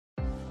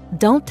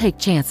Don't take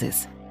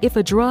chances. If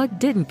a drug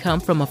didn't come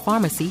from a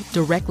pharmacy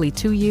directly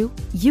to you,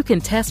 you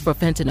can test for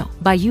fentanyl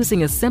by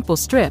using a simple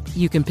strip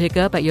you can pick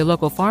up at your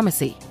local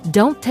pharmacy.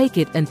 Don't take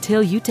it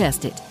until you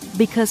test it,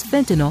 because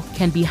fentanyl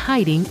can be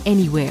hiding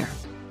anywhere.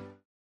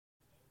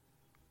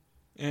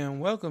 And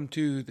welcome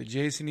to the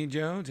Jason E.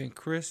 Jones and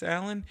Chris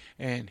Allen,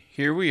 and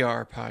Here We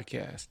Are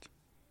podcast.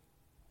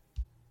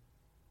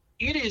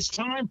 It is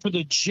time for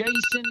the Jason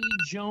E.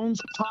 Jones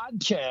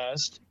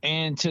podcast,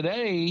 and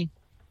today,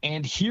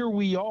 and here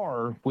we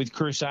are with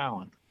Chris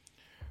Allen.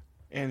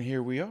 And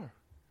here we are.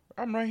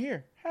 I'm right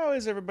here. How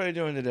is everybody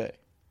doing today?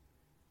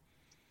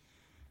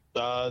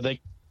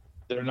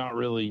 They're not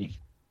really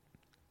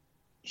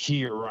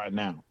here right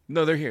now.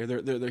 No, they're here.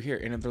 They're here.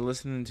 And if they're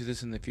listening to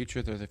this in the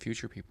future, they're the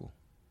future people.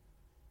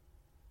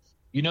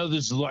 You know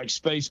this is like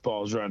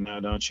Spaceballs right now,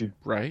 don't you?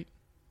 Right?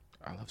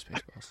 I love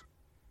Spaceballs.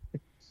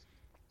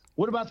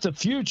 What about the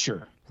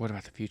future? What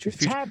about the future?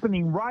 It's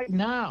happening right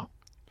now.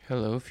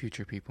 Hello,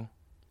 future people.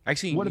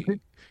 Actually,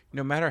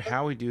 no matter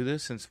how we do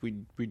this, since we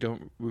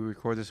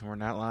record this and we're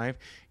not live,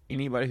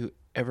 anybody who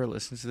ever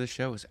listens to this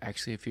show is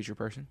actually a future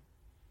person.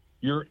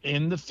 You're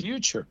in the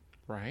future.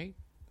 Right?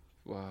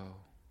 Wow.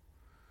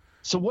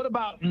 So what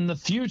about in the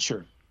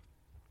future?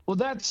 Well,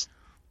 that's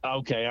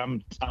okay.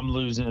 I'm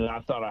losing it. I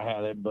thought I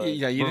had it, but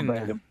yeah, you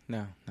didn't.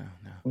 No.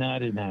 No, I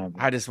didn't have it.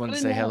 I just wanted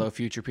to say hello,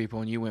 future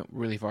people, and you went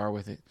really far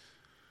with it.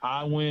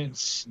 I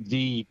went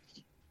deep.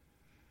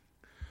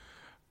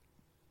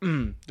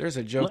 There's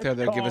a joke there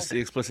that give us the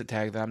explicit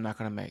tag that I'm not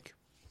going to make.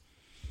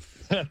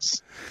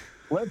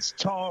 Let's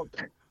talk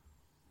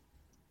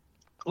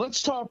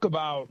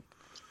about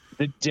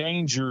the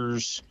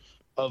dangers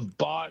of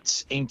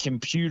bots and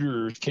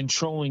computers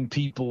controlling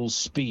people's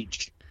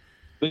speech.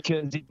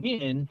 Because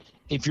again,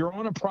 if you're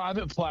on a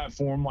private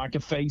platform like a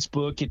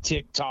Facebook, a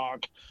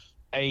TikTok,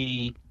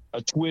 a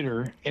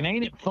Twitter, and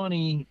ain't it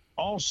funny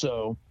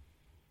also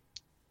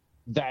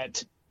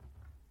that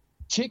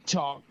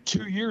TikTok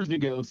 2 years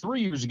ago,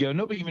 3 years ago,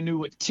 nobody even knew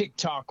what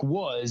TikTok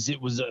was.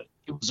 It was a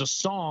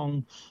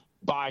song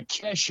by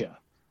Kesha.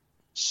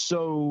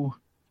 So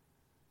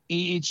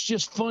it's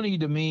just funny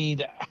to me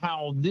that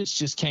how this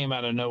just came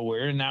out of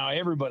nowhere, and now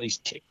everybody's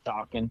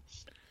TikToking.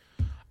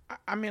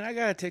 I mean, I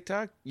got a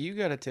TikTok. You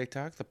got a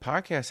TikTok. The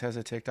podcast has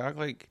a TikTok.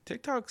 Like,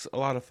 TikTok's a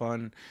lot of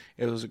fun.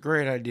 It was a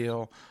great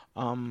idea.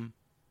 And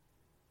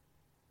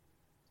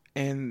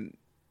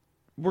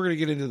we're going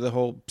to get into the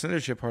whole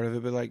censorship part of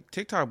it, but like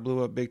TikTok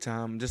blew up big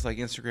time, just like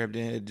Instagram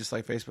did, just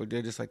like Facebook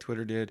did, just like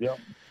Twitter did. Yep.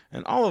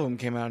 And all of them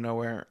came out of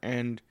nowhere.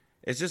 And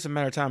it's just a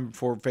matter of time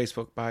before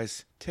Facebook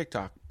buys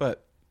TikTok.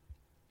 But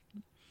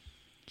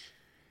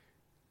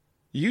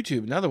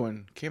YouTube, another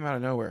one, came out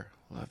of nowhere.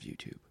 Love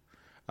YouTube.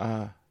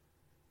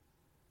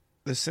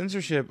 The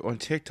censorship on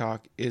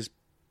TikTok is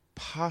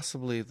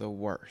possibly the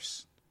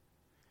worst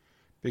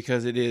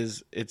because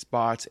it's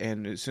bots,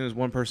 and as soon as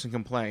one person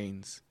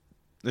complains,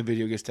 the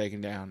video gets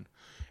taken down.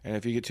 And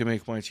if you get too many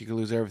complaints, you can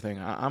lose everything.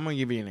 I'm going to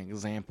give you an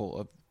example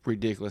of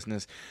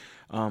ridiculousness.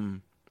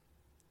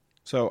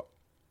 So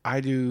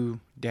I do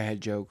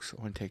dad jokes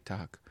on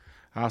TikTok.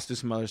 I also do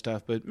some other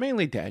stuff, but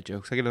mainly dad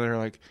jokes. I get another,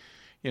 like,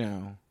 you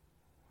know,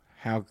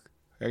 how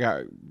I got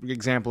an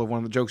example of one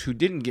of the jokes who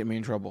didn't get me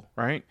in trouble,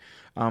 right?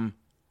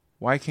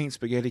 Why can't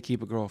spaghetti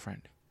keep a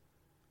girlfriend?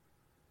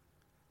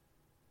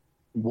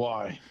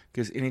 Why?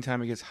 Because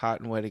anytime it gets hot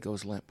and wet, it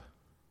goes limp.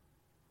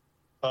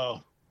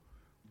 Oh.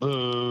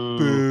 Boo.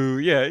 Boo.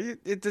 Yeah,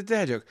 it's a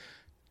dad joke.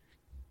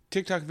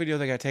 TikTok video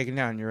that got taken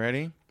down. You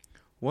ready?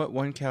 What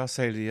one cow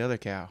say to the other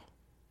cow?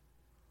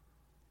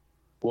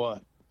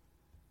 What?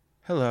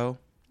 Hello.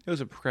 It was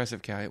a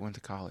progressive cow. It went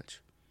to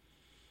college.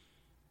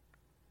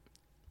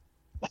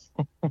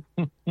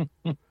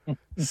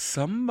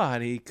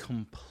 Somebody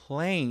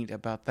complained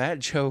about that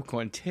joke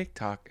on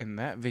TikTok, and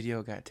that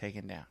video got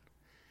taken down.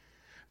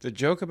 The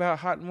joke about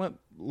hot and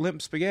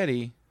limp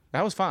spaghetti,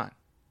 that was fine.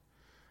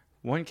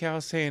 One cow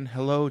saying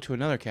hello to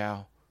another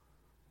cow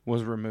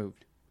was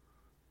removed.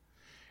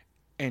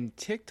 And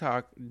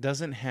TikTok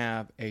doesn't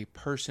have a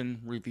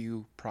person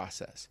review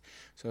process.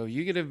 So if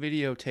you get a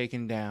video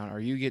taken down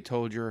or you get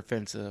told you're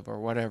offensive or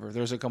whatever,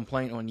 there's a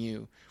complaint on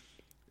you,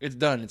 it's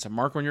done. It's a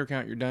mark on your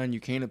account. You're done. You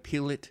can't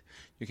appeal it.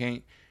 You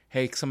can't,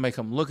 hey, somebody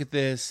come look at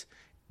this.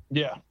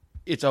 Yeah.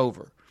 It's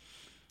over.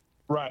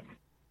 Right.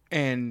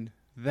 And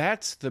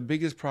that's the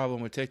biggest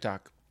problem with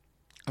TikTok.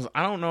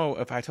 I don't know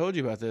if I told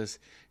you about this.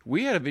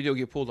 We had a video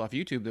get pulled off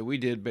YouTube that we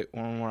did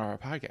on one of our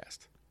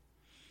podcasts.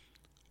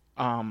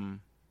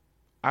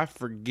 I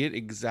forget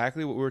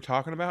exactly what we were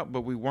talking about,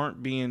 but we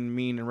weren't being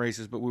mean and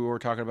racist, but we were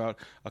talking about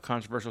a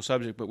controversial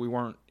subject, but we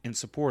weren't in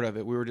support of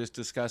it. We were just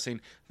discussing,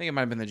 I think it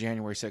might have been the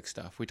January 6th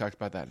stuff. We talked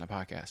about that in the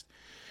podcast.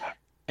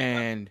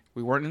 And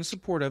we weren't in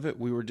support of it.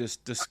 We were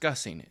just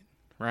discussing it,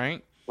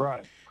 right?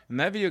 Right. And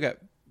that video got,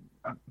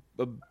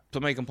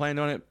 somebody complained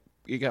on it.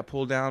 It got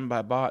pulled down by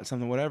a bot,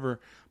 something, whatever.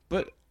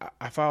 But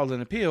I filed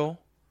an appeal.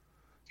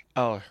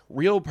 A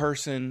real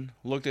person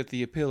looked at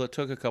the appeal. It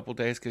took a couple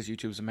days because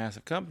YouTube's a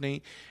massive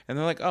company, and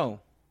they're like, "Oh,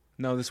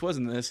 no, this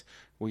wasn't this."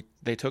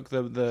 They took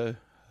the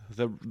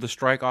the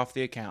strike off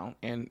the account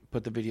and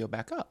put the video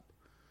back up.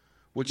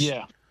 Which,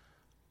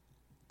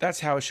 that's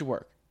how it should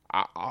work.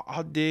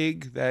 I'll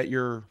dig that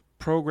your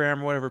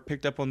program or whatever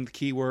picked up on the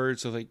keywords,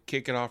 so they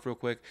kick it off real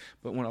quick.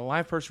 But when a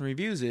live person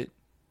reviews it,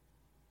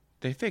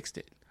 they fixed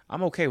it.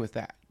 I'm okay with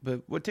that.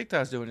 But what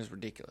TikTok's doing is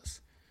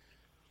ridiculous.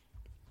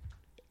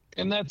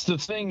 And that's the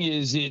thing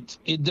is it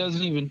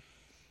doesn't even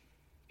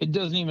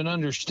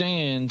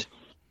understand.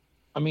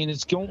 I mean,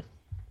 it's going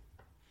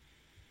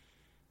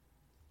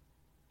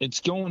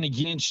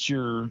against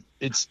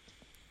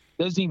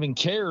doesn't even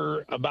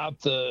care about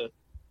the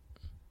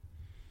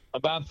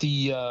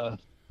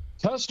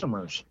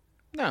customers.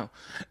 No.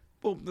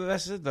 Well,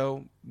 that's it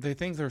though. They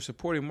think they're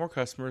supporting more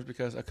customers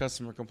because a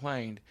customer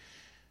complained,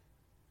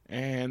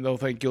 and they'll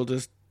think you'll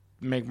just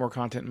make more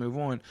content and move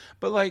on.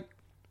 But like,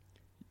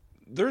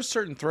 there's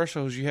certain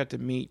thresholds you have to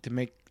meet to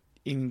be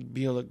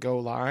able to go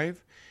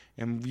live,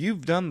 and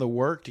you've done the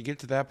work to get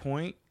to that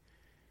point.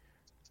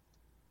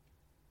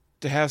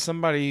 To have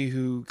somebody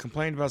who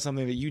complained about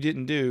something that you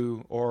didn't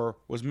do or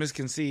was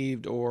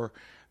misconceived or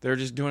they're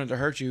just doing it to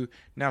hurt you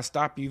now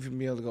stop you from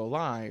being able to go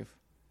live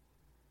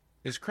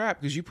is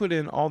crap, because you put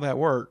in all that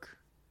work.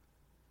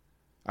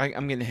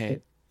 I'm getting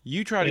ahead.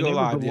 You tried to go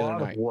live the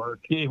other night.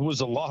 It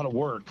was a lot of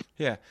work.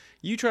 Yeah.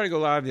 You tried to go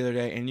live the other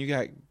day and you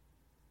got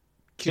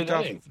kicked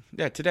off.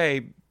 Yeah,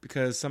 today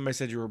because somebody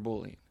said you were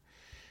bullying.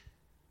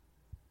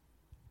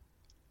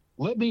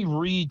 Let me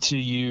read to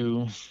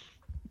you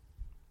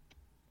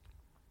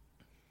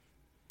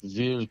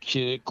real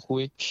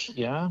quick.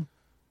 Yeah.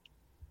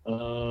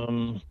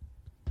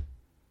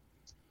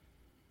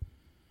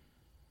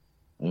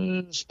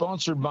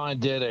 Sponsored by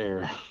Dead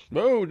Air.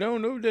 No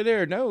Dead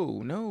Air.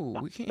 No.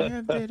 We can't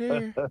have Dead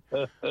Air.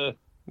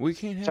 We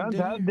can't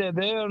have Dead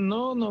Air.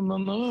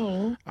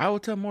 No. I will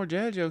tell more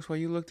dad jokes while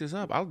you look this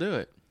up. I'll do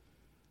it.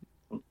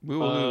 We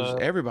will lose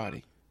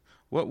everybody.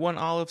 What one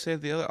olive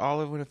saved the other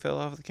olive when it fell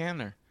off the can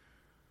there?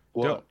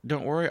 What?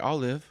 Don't worry, I'll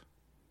live.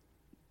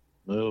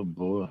 Oh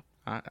boy.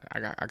 I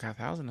got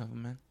 1,000 of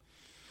them, man.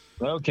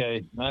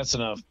 Okay, that's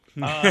enough.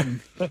 I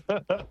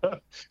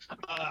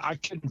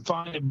couldn't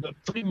find it, but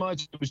pretty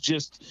much it was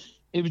just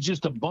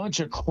a bunch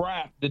of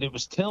crap that it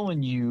was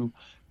telling you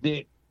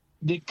that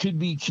could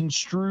be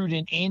construed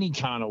in any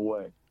kind of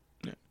way.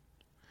 Yeah.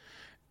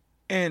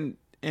 And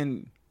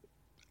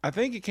I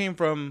think it came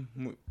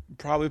from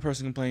probably a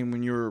person complaining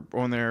when you were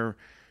on there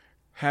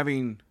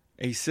having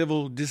a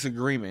civil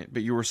disagreement,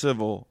 but you were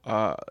civil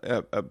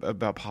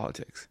about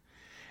politics.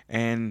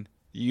 And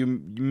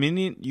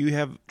you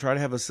have tried to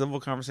have a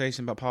civil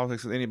conversation about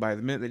politics with anybody.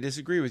 The minute they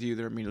disagree with you,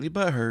 they're immediately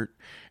butthurt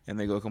and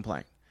they go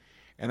complain.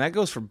 And that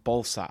goes for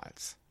both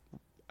sides.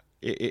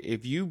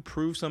 If you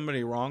prove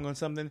somebody wrong on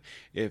something,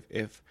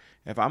 if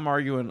I'm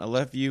arguing a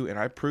left view and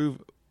I prove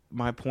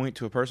my point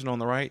to a person on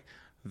the right,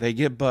 they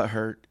get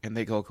butthurt and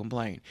they go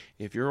complain.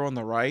 If you're on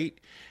the right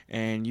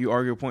and you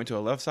argue a point to a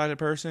left-sided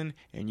person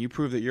and you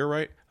prove that you're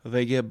right,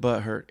 they get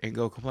butthurt and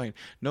go complain.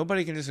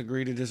 Nobody can just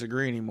agree to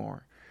disagree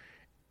anymore.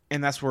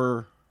 And that's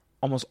where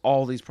almost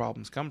all these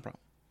problems come from.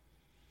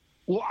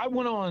 Well, I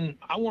went on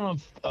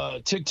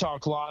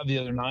TikTok Live the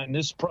other night, and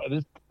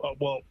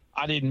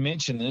I didn't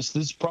mention this.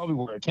 This is probably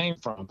where it came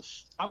from.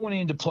 I went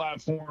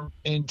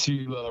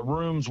into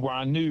rooms where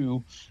I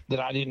knew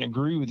that I didn't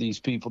agree with these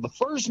people. The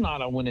first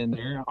night I went in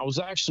there, I was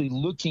actually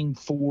looking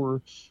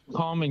for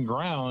common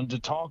ground to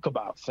talk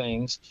about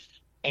things,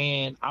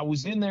 and I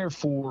was in there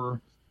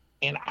for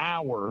an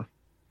hour.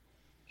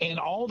 And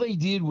all they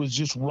did was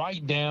just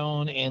write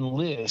down and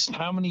list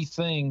how many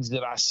things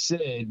that I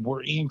said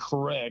were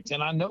incorrect.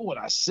 And I know what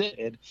I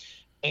said.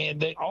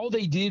 And all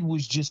they did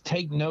was just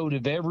take note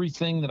of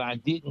everything that I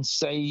didn't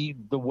say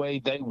the way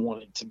they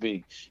want it to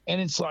be. And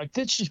it's like,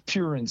 that's just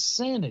pure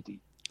insanity.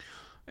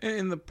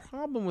 And the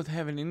problem with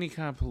having any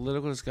kind of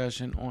political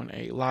discussion on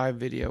a live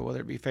video, whether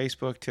it be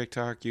Facebook,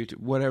 TikTok,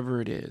 YouTube,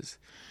 whatever it is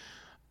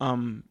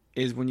when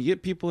you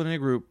get people in a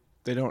group,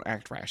 they don't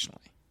act rationally.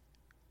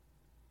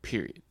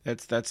 Period.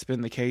 That's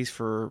been the case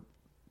for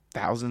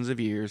thousands of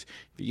years.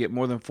 If you get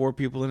more than 4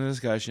 people in a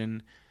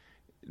discussion,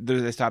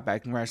 they stop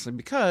acting rationally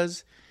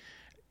because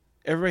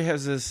everybody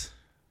has this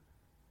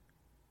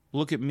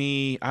look at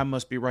me, I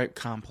must be right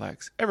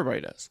complex.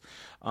 Everybody does.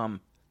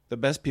 The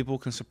best people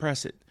can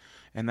suppress it,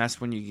 and that's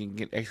when you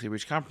can actually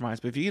reach compromise.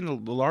 But if you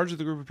get the larger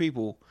the group of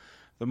people,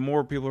 the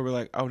more people are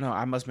like, oh no,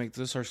 I must make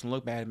this person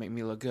look bad and make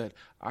me look good.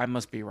 I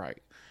must be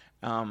right.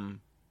 And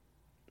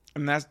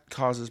that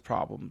causes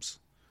problems.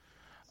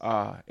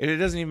 And it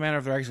doesn't even matter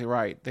if they're actually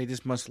right. They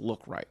just must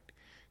look right.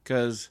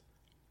 Because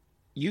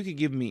you could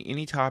give me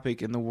any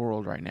topic in the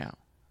world right now,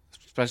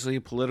 especially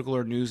political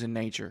or news in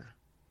nature,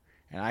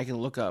 and I can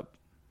look up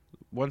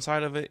one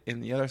side of it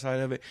and the other side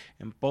of it,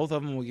 and both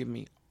of them will give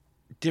me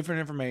different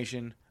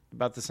information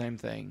about the same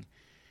thing.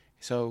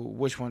 So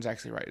which one's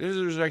actually right?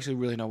 There's actually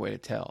really no way to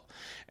tell.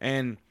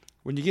 And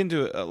when you get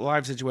into a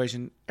live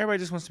situation, everybody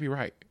just wants to be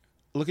right.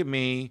 Look at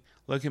me.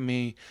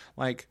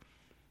 Like,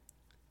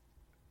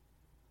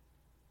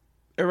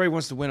 everybody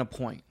wants to win a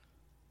point.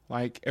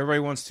 Like, everybody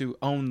wants to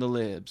own the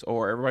libs,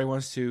 or everybody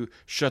wants to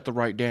shut the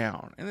right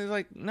down. And it's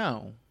like,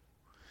 no.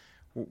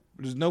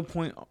 There's no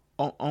point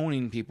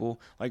owning people.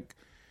 Like,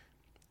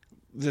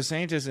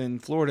 DeSantis in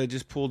Florida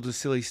just pulled a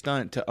silly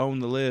stunt to own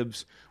the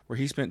libs, where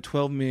he spent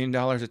 $12 million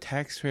of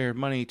taxpayer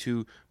money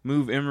to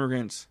move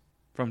immigrants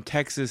from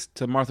Texas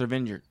to Martha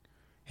Vineyard.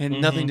 It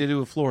had nothing to do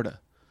with Florida.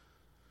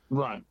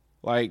 Right.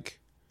 Like,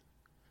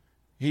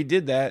 he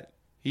did that.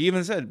 He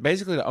even said,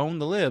 basically, to own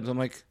the libs. I'm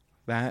like,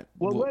 that.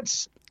 Well,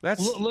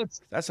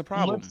 that's a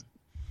problem.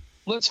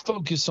 Let's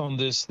focus on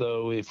this,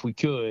 though, if we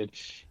could,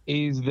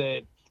 is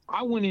that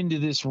I went into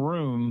this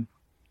room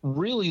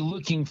really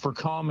looking for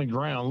common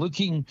ground,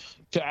 looking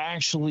to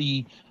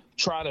actually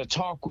try to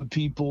talk with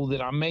people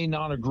that I may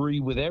not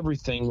agree with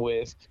everything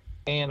with.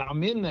 And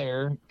I'm in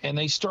there, and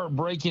they start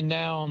breaking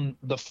down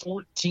the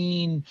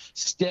 14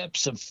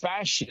 steps of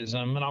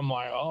fascism. And I'm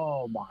like,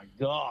 oh, my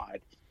God,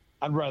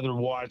 I'd rather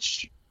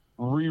watch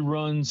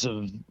reruns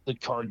of the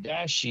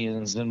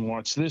Kardashians than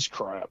watch this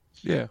crap.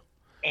 Yeah.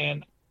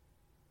 And,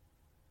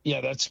 yeah,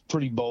 that's a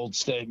pretty bold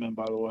statement,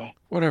 by the way.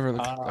 Whatever.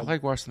 I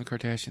like watching the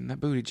Kardashian. That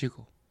booty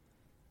jiggle.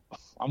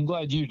 I'm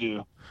glad you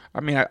do.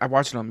 I mean, I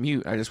watch it on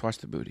mute. I just watch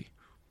the booty.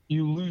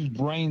 You lose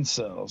brain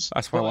cells.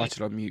 That's why I watch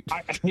it on mute.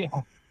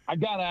 I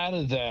got out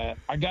of that.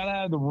 I got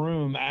out of the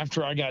room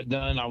after I got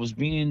done. I was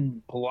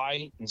being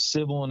polite and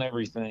civil and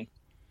everything.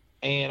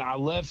 And I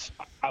left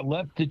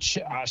the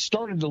chat. I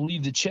started to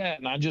leave the chat,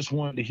 and I just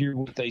wanted to hear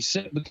what they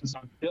said, because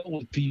I've dealt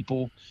with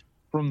people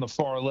from the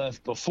far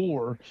left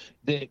before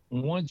that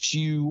once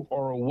you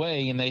are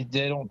away and they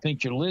don't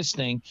think you're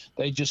listening,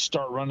 they just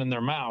start running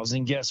their mouths.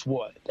 And guess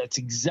what? That's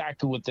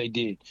exactly what they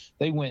did.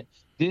 They went,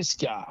 this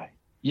guy,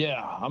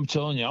 yeah, I'm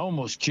telling you, I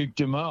almost kicked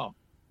him out.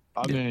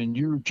 I mean,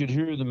 you could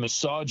hear the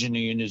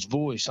misogyny in his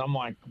voice. I'm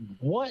like,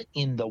 what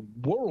in the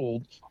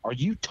world are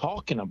you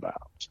talking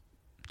about?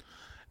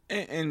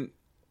 And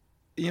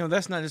you know,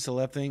 that's not just a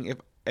left thing.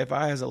 If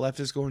I, as a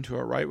leftist, go into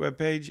a right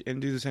webpage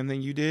and do the same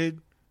thing you did,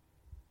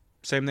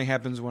 same thing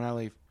happens when I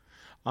leave.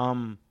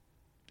 But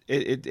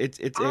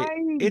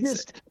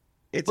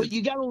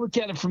you got to look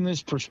at it from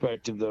this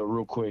perspective, though,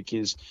 real quick.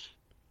 Is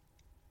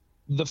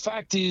the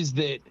fact is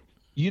that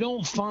you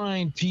don't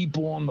find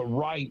people on the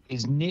right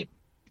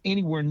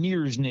anywhere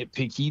near as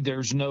nitpicky.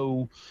 There's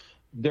no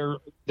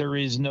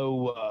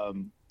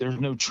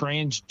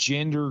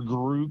transgender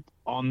group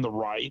on the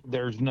right.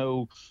 There's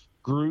no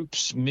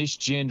groups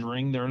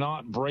misgendering. They're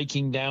not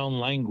breaking down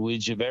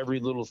language of every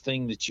little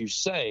thing that you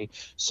say.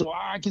 So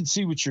I can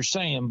see what you're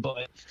saying,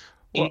 but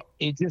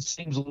it just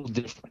seems a little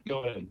different. Go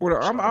ahead.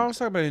 Well, I was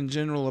talking about in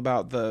general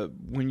about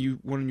when you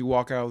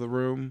walk out of the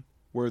room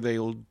where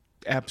they'll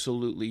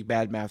absolutely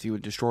badmouth you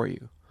and destroy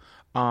you.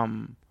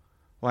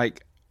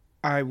 Like,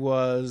 I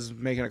was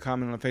making a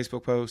comment on a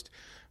Facebook post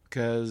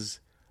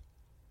because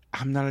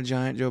I'm not a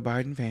giant Joe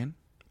Biden fan.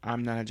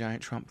 I'm not a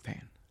giant Trump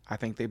fan. I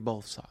think they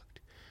both sucked.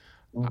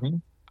 Mm-hmm.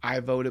 I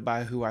voted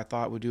by who I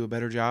thought would do a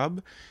better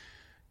job,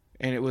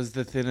 and it was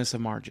the thinnest of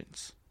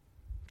margins.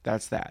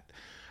 That's that.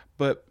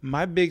 But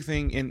my big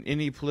thing in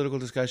any political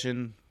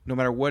discussion, no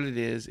matter what it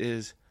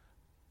is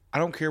I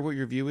don't care what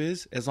your view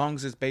is, as long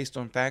as it's based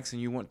on facts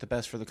and you want the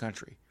best for the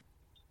country.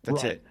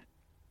 That's it.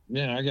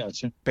 Yeah, I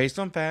got you. Based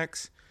on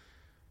facts,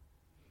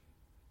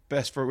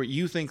 best for what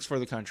you think's for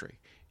the country.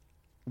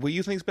 What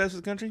you think's best for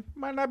the country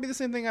might not be the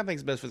same thing I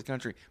think's best for the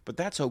country, but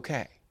that's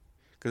okay.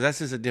 Because that's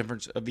just a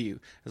difference of view,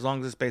 as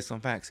long as it's based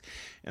on facts.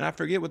 And I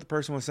forget what the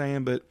person was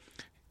saying, but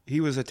he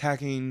was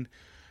attacking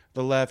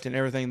the left and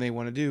everything they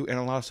want to do, and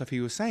a lot of stuff he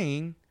was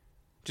saying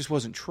just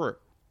wasn't true,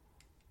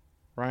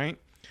 right?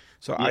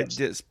 So yes. I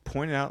just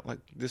pointed out, like,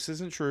 this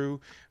isn't true.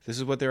 This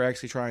is what they're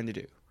actually trying to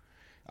do.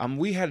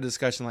 We had a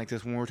discussion like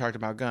this when we were talking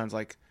about guns.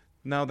 Like,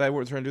 no, they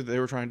were trying to do. They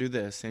were trying to do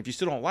this, and if you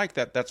still don't like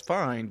that, that's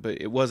fine. But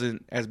it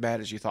wasn't as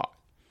bad as you thought.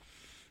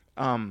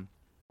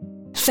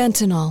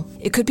 Fentanyl.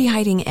 It could be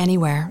hiding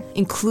anywhere,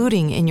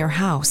 including in your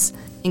house,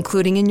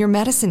 including in your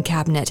medicine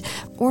cabinet,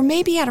 or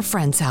maybe at a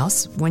friend's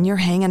house when you're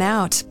hanging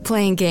out,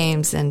 playing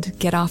games, and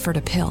get offered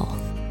a pill.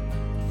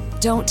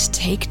 Don't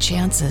take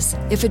chances.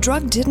 If a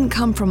drug didn't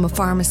come from a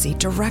pharmacy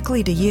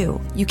directly to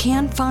you, you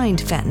can find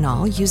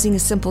fentanyl using a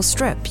simple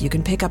strip you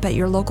can pick up at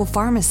your local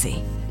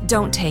pharmacy.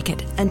 Don't take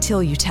it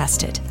until you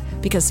test it,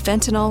 because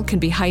fentanyl can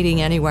be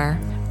hiding anywhere.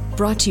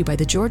 Brought to you by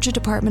the Georgia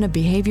Department of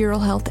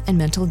Behavioral Health and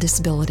Mental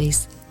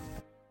Disabilities.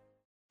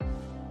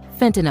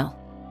 Fentanyl.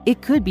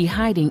 It could be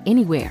hiding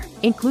anywhere,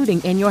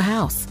 including in your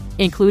house,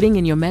 including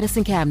in your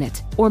medicine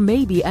cabinet, or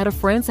maybe at a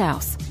friend's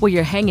house where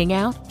you're hanging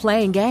out,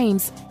 playing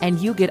games, and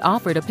you get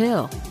offered a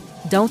pill.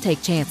 Don't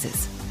take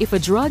chances. If a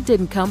drug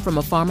didn't come from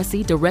a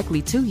pharmacy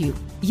directly to you,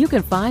 you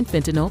can find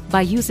fentanyl by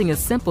using a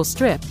simple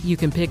strip you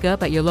can pick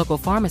up at your local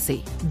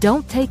pharmacy.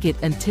 Don't take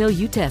it until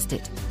you test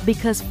it,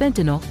 because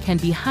fentanyl can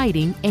be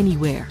hiding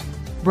anywhere.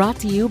 Brought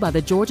to you by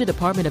the Georgia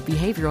Department of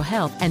Behavioral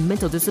Health and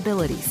Mental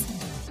Disabilities.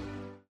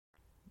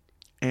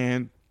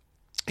 And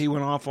he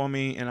went off on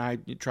me, and I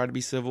tried to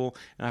be civil,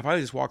 and I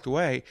finally just walked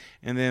away.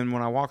 And then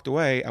when I walked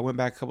away, I went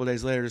back a couple of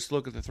days later just to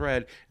look at the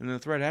thread, and then the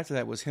thread after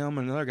that was him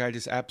and another guy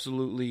just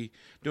absolutely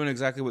doing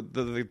exactly what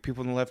the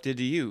people on the left did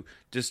to you,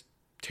 just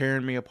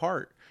tearing me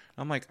apart.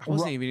 I'm like, I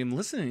wasn't even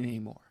listening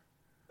anymore.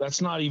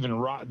 That's not even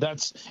right.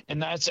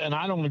 And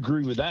I don't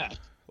agree with that.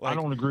 I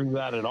don't agree with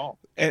that at all.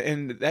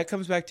 And that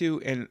comes back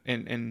to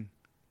and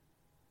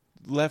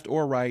left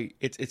or right,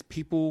 it's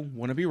people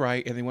want to be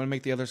right and they want to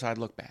make the other side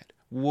look bad,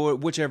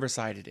 whichever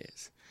side it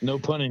is. No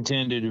pun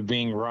intended of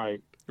being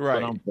right.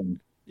 Right.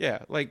 Yeah,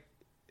 like,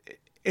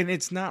 and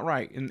it's not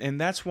right, and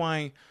that's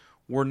why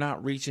we're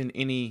not reaching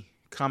any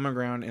common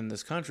ground in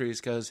this country, is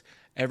because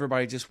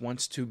everybody just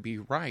wants to be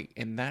right,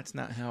 and that's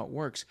not how it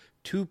works.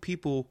 Two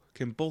people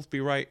can both be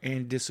right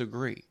and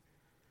disagree.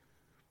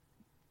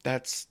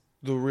 That's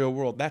the real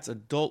world. That's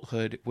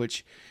adulthood,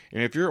 which,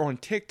 and if you're on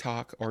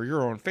TikTok or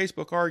you're on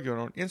Facebook arguing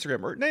on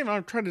Instagram, or even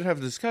I'm trying to have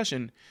a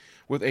discussion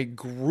with a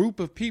group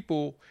of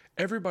people,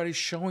 everybody's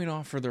showing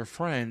off for their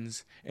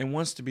friends and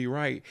wants to be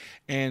right,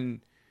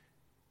 and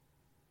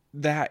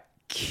that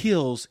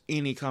kills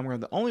any common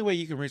ground. The only way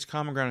you can reach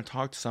common ground and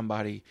talk to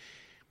somebody,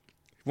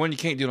 one, you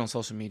can't do it on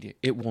social media.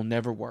 It will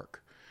never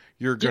work.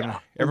 You're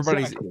gonna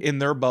everybody's in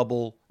their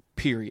bubble,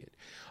 period.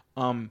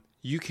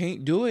 You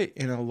can't do it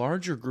in a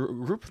larger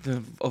group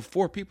of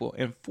 4 people,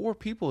 and 4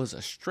 people is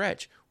a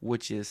stretch,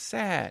 which is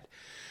sad.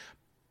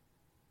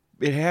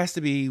 It has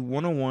to be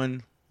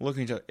one-on-one,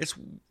 looking at each other. It's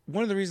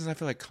one of the reasons I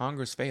feel like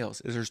Congress fails,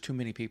 is there's too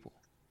many people.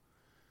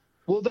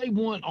 Well, they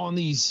want on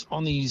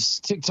these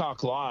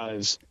TikTok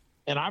lives,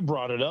 and I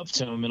brought it up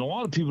to them, and a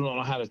lot of people don't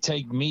know how to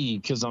take me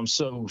because I'm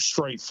so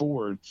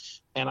straightforward.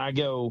 And I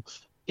go,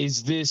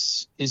 is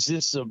this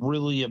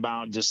really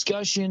about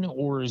discussion,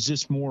 or is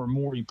this more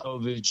Maury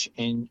Povich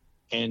and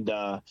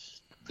the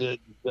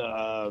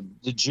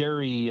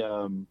Jerry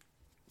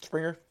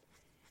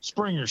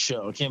Springer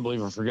show? I can't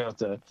believe I forgot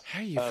that.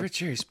 Hey, you forgot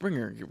Jerry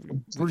Springer.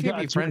 We can't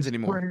be friends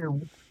anymore. Springer,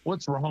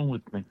 what's wrong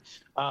with me?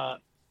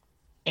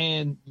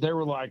 And they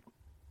were like,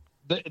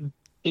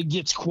 it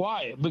gets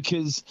quiet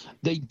because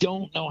they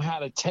don't know how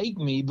to take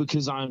me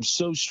because I'm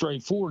so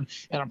straightforward,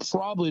 and I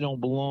probably don't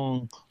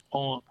belong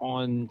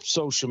on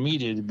social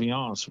media, to be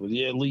honest with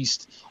you, at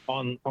least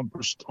on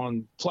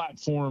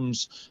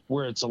platforms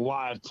where it's a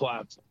live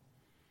platform.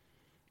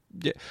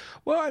 Yeah.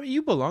 Well, I mean,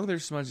 you belong there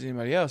as much as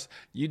anybody else.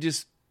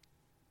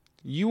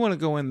 You want to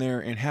go in there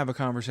and have a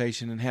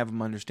conversation and have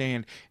them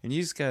understand, and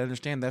you just got to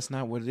understand that's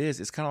not what it is.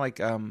 It's kind of like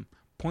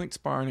point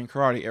sparring in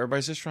karate.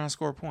 Everybody's just trying to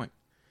score a point.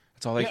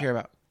 That's all they care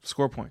about.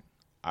 Score a point.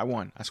 I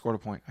won. I scored a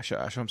point. I show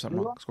them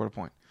something wrong. Scored a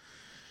point.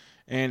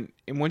 And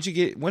once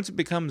it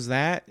becomes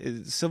that,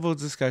 civil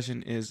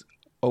discussion is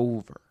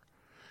over.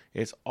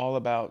 It's all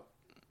about,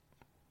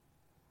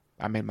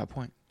 I made my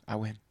point. I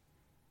win.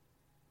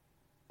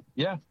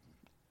 Yeah.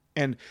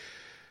 And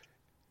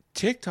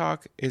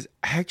TikTok is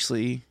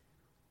actually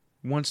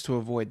wants to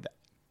avoid that.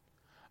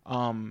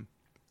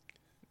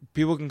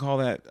 People can call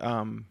that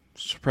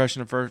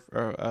suppression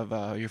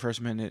of your First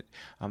Amendment.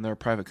 They're a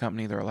private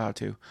company. They're allowed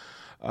to.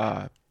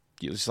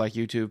 Just like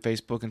YouTube,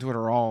 Facebook, and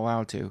Twitter are all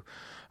allowed to,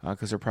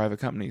 because they're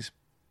private companies.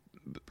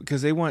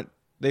 Because they want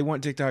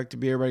TikTok to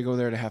be everybody go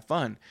there to have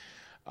fun,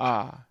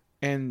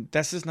 and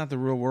that's just not the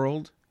real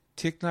world.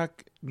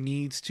 TikTok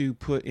needs to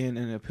put in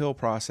an appeal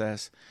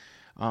process,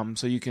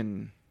 so you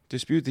can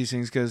dispute these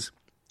things. Because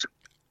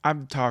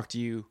I've talked to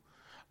you,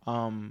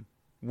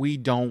 we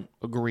don't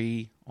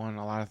agree on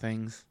a lot of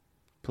things,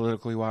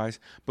 politically wise,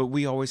 but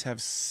we always have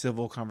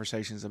civil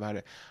conversations about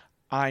it.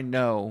 I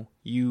know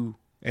you.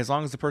 As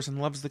long as the person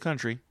loves the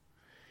country,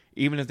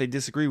 even if they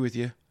disagree with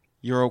you,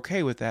 you're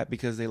okay with that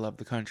because they love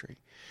the country.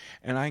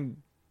 And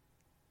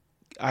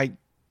I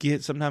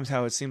get sometimes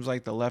how it seems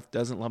like the left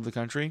doesn't love the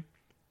country,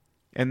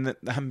 and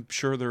I'm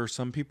sure there are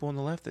some people on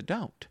the left that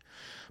don't.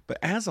 But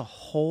as a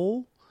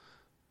whole,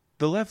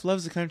 the left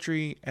loves the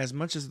country as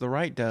much as the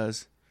right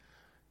does.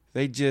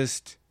 They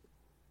just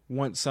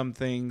want some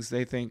things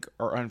they think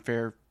are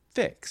unfair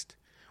fixed.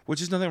 Which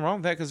is nothing wrong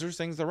with that, because there's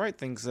the right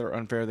things that are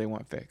unfair they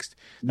want fixed.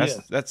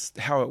 That's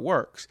how it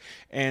works.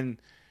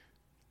 And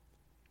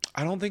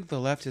I don't think the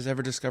left has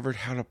ever discovered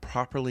how to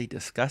properly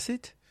discuss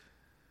it.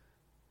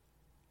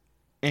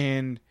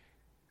 And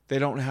they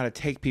don't know how to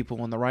take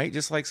people on the right.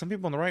 Just like some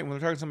people on the right, when they're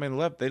talking to somebody on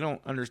the left, they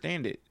don't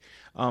understand it.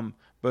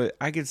 But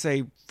I could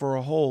say for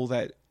a whole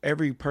that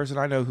every person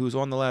I know who's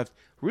on the left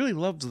really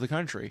loves the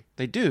country.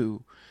 They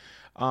do.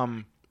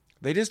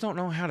 They just don't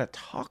know how to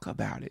talk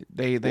about it.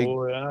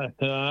 Boy,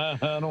 I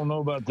don't know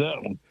about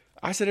that one.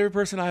 I said every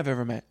person I've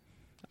ever met.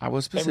 I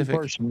was specific. Every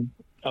person.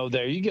 Oh,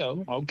 there you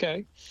go.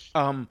 Okay.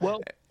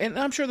 Well, and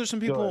I'm sure there's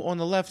some people on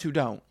the left who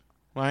don't,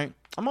 right?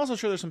 I'm also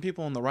sure there's some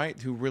people on the right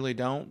who really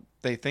don't.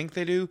 They think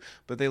they do,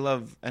 but they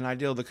love an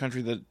ideal of the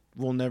country that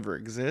will never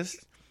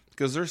exist.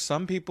 Because there's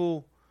some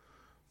people,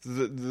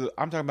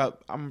 I'm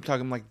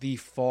talking like the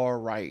far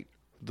right,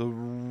 the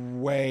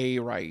way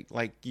right,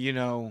 like, you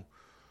know,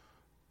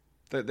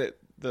 the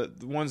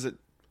ones that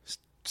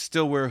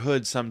still wear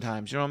hoods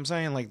sometimes, you know what I'm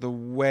saying? Like the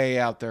way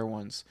out there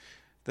ones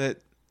that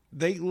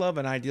they love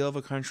an ideal of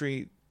a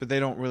country, but they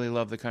don't really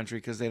love the country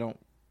because they don't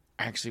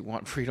actually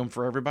want freedom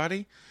for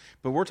everybody.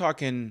 But we're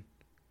talking,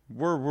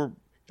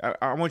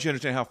 I want you to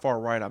understand how far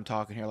right I'm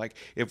talking here. Like,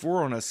 if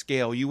we're on a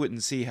scale, you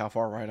wouldn't see how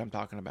far right I'm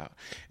talking about.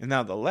 And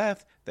now the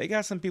left, they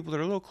got some people that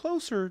are a little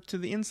closer to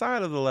the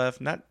inside of the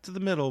left, not to the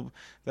middle,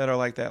 that are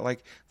like that.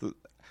 Like,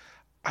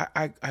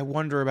 I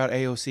wonder about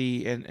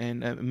AOC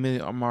and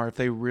Myanmar, if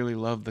they really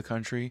love the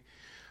country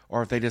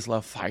or if they just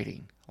love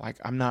fighting. Like,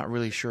 I'm not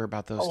really sure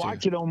about those two. I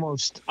could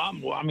almost,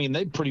 I mean,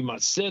 they pretty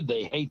much said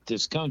they hate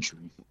this country.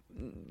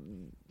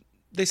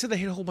 They said they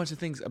hate a whole bunch of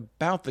things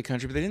about the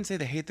country, but they didn't say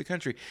they hate the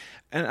country.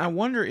 And I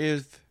wonder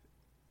if,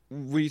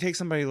 when you take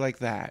somebody like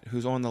that,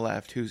 who's on the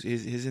left, who's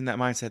in that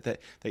mindset that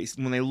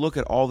when they look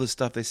at all this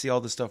stuff, they see all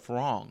this stuff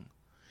wrong.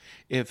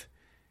 If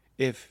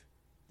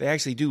they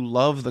actually do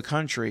love the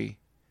country,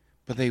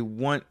 but they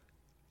want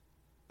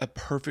a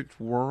perfect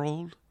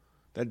world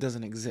that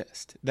doesn't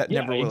exist, that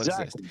never will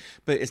exist.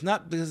 But it's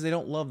not because they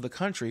don't love the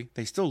country.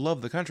 They still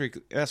love the country.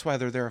 That's why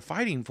they're there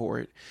fighting for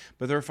it,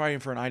 but they're fighting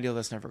for an ideal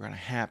that's never going to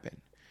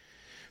happen.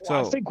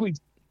 Well, I think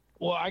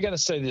I got to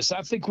say this.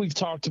 I think we've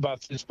talked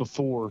about this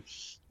before,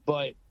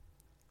 but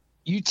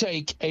you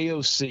take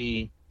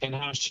AOC and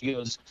how she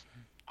goes,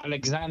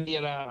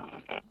 Alexandria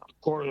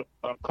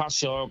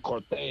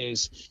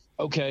Ocasio-Cortez.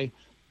 Okay,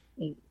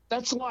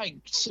 that's like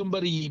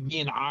somebody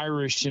being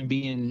Irish and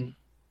being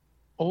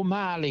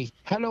O'Malley.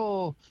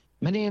 Hello,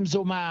 my name's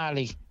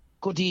O'Malley.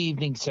 Good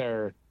evening,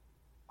 sir.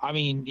 I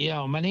mean,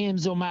 my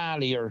name's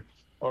O'Malley or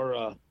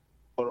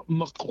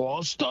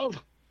McCloster.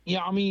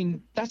 Yeah, I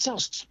mean, that's how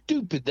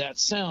stupid that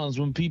sounds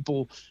when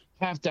people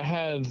have to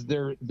have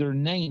their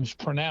names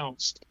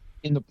pronounced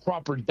in the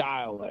proper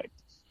dialect.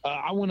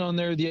 I went on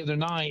there the other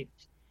night,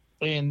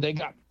 and they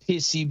got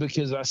pissy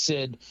because I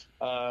said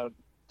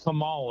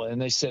Kamala,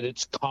 and they said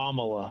it's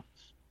Kamala.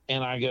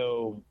 And I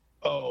go,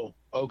 oh,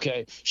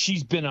 okay.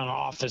 She's been in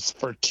office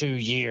for 2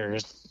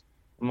 years.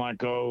 I'm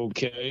like,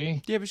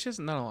 okay. Yeah, but she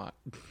hasn't done a lot.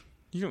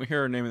 You don't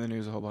hear her name in the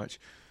news a whole bunch.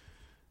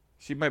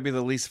 She might be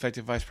the least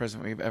effective vice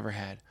president we've ever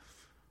had.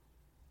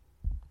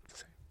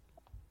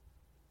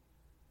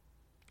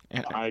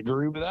 And I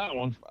agree with that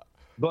one.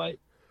 But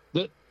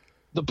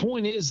the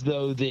point is,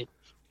 though, that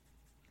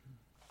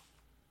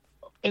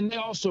 – and they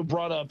also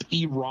brought up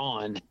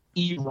Iran.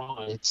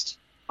 It's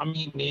Iran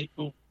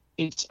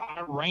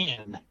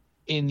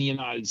in the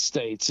United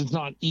States. It's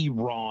not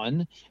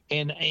Iran.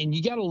 And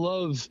you got to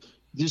love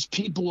just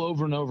people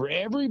over and over.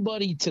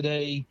 Everybody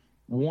today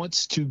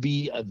wants to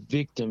be a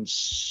victim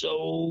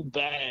so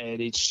bad.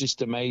 It's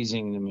just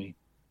amazing to me.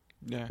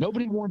 Yeah.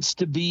 Nobody wants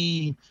to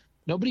be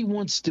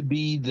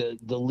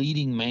the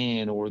leading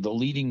man or the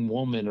leading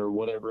woman or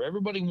whatever.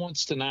 Everybody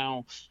wants to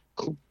now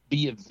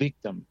be a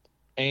victim.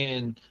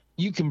 And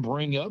you can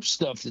bring up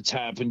stuff that's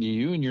happened to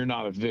you and you're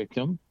not a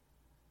victim.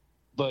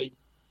 But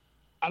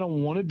I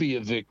don't want to be a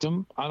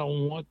victim. I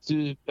don't want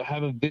to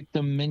have a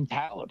victim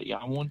mentality.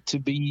 I want to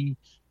be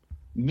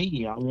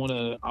me. I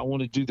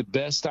want to do the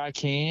best I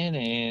can,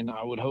 and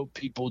I would hope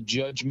people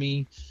judge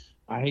me.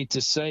 I hate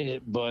to say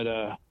it,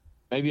 but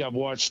maybe I've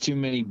watched too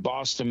many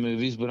Boston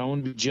movies, but I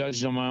want to be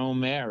judged on my own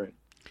merit.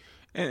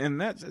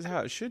 And that's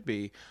how it should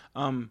be.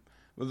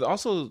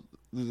 Also,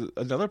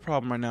 another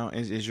problem right now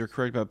is you're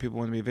correct about people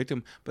wanting to be a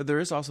victim, but there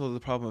is also the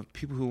problem of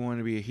people who want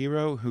to be a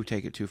hero who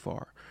take it too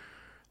far.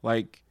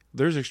 Like,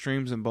 there's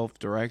extremes in both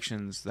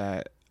directions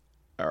that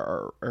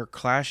are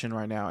clashing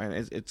right now, and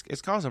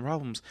it's causing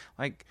problems.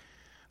 Like,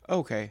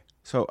 okay,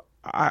 so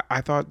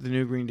I thought the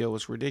new Green Deal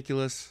was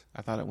ridiculous.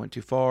 I thought it went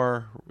too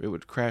far. It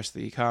would crash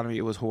the economy.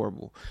 It was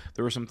horrible.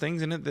 There were some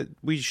things in it that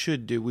we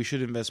should do. We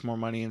should invest more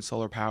money in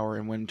solar power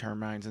and wind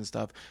turbines and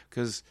stuff,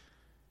 because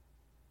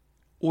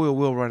oil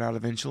will run out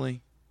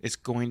eventually. It's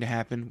going to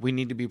happen. We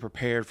need to be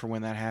prepared for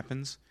when that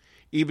happens.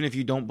 Even if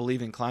you don't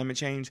believe in climate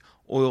change,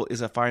 oil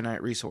is a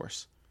finite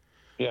resource.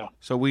 Yeah.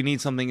 So we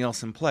need something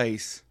else in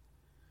place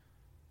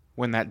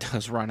when that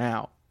does run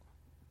out.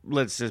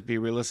 Let's just be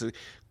realistic.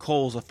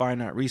 Coal's a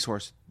finite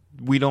resource.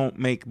 We don't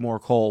make more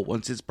coal.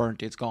 Once it's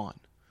burnt, it's gone.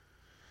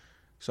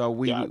 So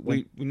we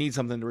need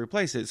something to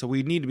replace it. So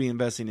we need to be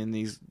investing in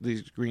these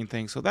green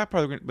things. So that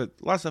part, but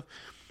a lot of stuff.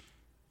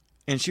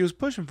 And she was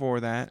pushing for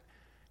that.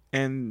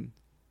 And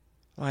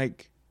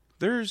like,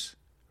 there's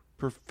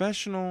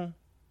professional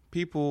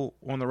people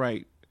on the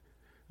right.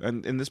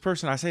 And this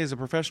person I say is a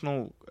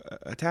professional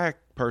attack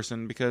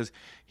person because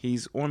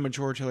he's on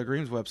Mature Taylor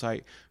Greene's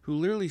website, who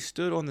literally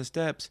stood on the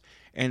steps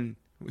and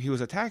he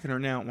was attacking her.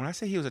 Now, when I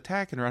say he was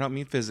attacking her, I don't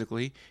mean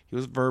physically. He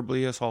was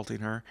verbally assaulting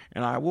her,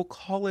 and I will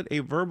call it a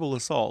verbal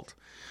assault.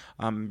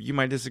 You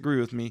might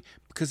disagree with me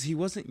because he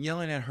wasn't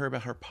yelling at her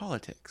about her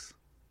politics,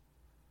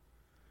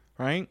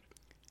 right?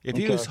 If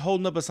he was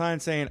holding up a sign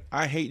saying,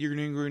 I hate your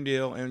new Green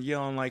Deal, and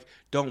yelling like,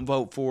 don't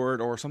vote for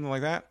it or something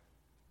like that,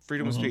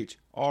 freedom of speech.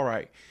 All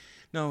right.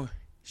 No,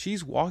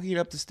 she's walking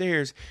up the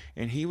stairs,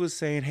 and he was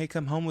saying, hey,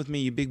 come home with me,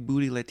 you big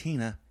booty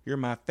Latina. You're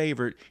my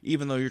favorite,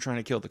 even though you're trying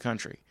to kill the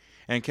country.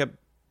 And kept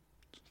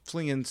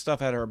flinging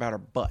stuff at her about her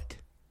butt.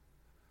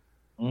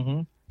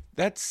 Mm-hmm.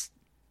 That's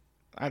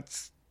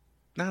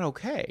not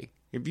okay.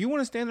 If you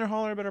want to stand there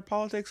hollering about our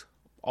politics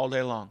all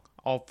day long,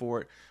 all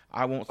for it.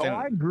 I won't stand.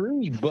 I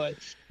agree, but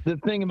the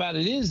thing about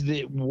it is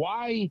that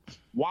why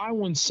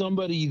when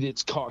somebody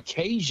that's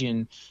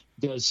Caucasian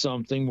does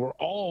something, we're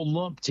all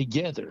lumped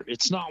together.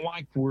 It's not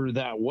like we're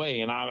that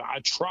way, and I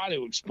try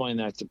to explain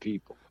that to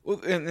people. Well,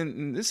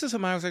 and this is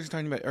something I was actually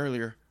talking about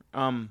earlier.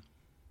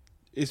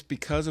 It's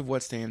because of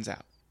what stands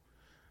out.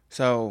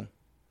 So,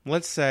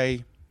 let's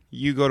say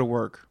you go to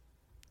work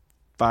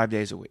 5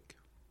 days a week,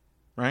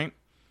 right?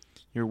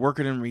 You're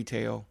working in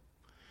retail,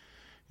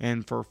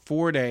 and for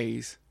 4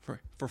 days,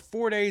 for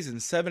 4 days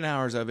and 7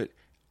 hours of it,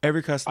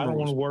 every customer. I don't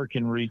want to work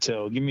in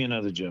retail. Give me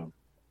another job.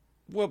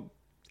 Well,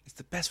 it's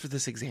the best for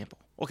this example.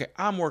 Okay,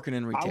 I'm working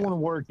in retail.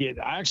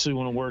 I actually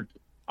want to work.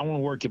 I want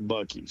to work at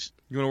Buc-ee's.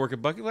 You want to work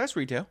at Buc-ee's? Well, that's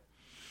retail.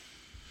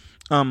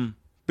 But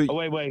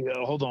wait,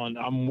 hold on.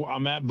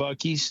 I'm at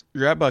Buc-ee's.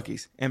 You're at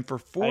Buc-ee's, and for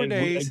 4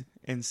 days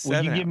and 7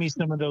 hours. Will you give me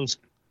some of those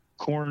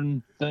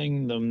corn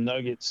the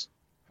nuggets?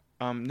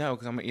 No,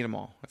 because I'm gonna eat them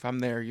all. If I'm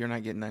there, you're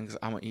not getting none because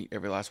I'm gonna eat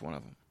every last one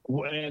of them.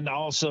 And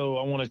also,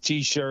 I want a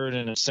T-shirt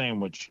and a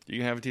sandwich. You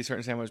can have a T-shirt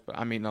and sandwich, but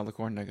I'm eating all the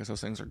corn nuggets.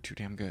 Those things are too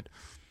damn good.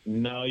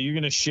 No, you're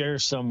gonna share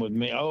some with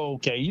me. Oh,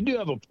 okay. You do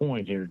have a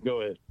point here.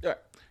 Go ahead. Yeah.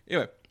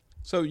 Anyway,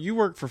 so you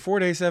work for 4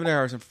 days, 7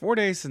 hours, and 4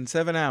 days and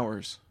 7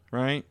 hours,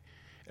 right?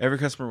 Every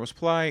customer was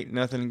polite,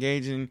 nothing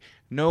engaging,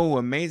 no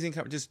amazing,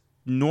 just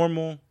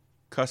normal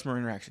customer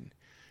interaction.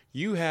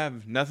 You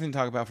have nothing to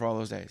talk about for all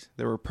those days.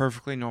 They were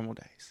perfectly normal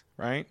days,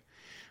 right?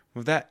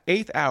 With that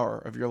 8th hour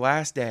of your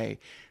last day,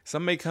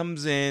 somebody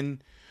comes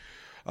in,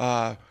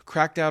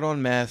 cracked out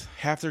on meth,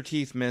 half their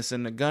teeth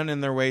missing, a gun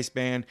in their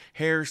waistband,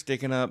 hair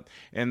sticking up,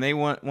 and they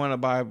want to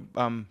buy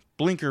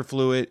blinker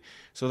fluid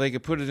so they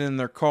could put it in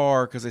their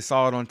car because they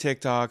saw it on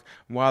TikTok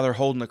while they're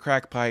holding a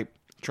crack pipe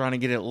trying to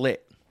get it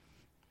lit.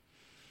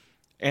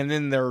 And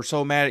then they're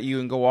so mad at you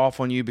and go off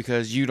on you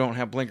because you don't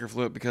have blinker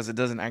fluid because it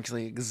doesn't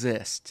actually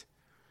exist.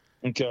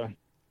 Okay.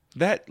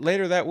 That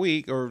later that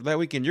week or that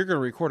weekend, you're going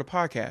to record a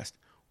podcast.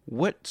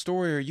 What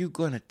story are you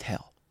going to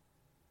tell?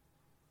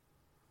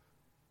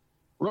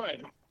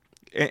 Right.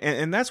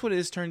 And that's what it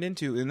has turned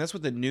into. And that's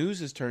what the news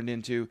has turned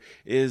into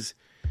is,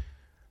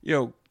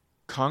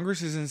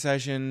 Congress is in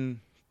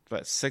session,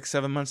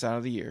 6-7 months out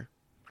of the year.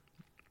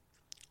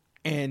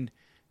 And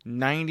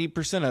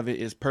 90% of it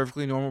is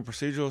perfectly normal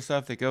procedural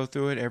stuff. They go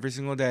through it every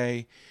single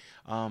day.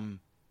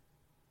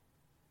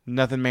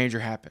 Nothing major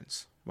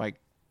happens. Like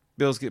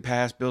bills get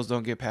passed, bills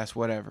don't get passed,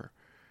 whatever.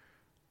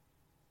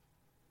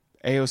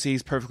 AOC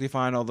is perfectly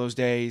fine all those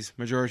days.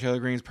 Majority Taylor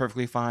Greene's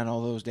perfectly fine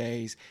all those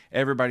days.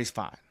 Everybody's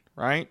fine,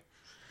 right?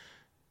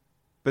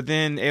 But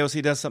then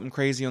AOC does something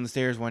crazy on the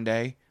stairs one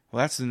day. Well,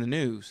 that's in the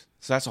news.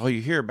 So that's all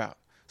you hear about.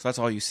 So that's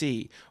all you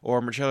see.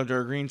 Or Marcella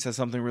Taylor Greene says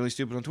something really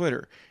stupid on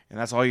Twitter, and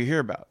that's all you hear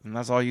about, and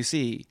that's all you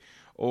see.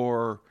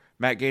 Or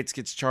Matt Gaetz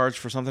gets charged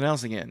for something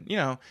else again,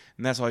 and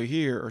that's all you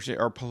hear. Or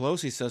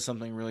Pelosi says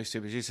something really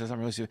stupid. She says something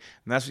really stupid,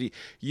 and that's what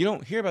you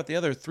don't hear about the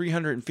other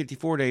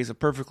 354 days of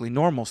perfectly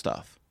normal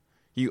stuff.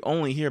 You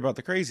only hear about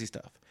the crazy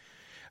stuff.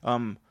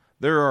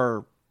 There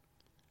are,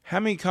 how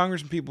many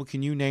congressmen people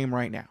can you name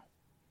right now?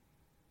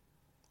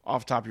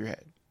 Off the top of your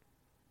head.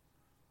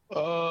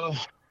 I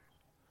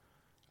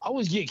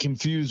always get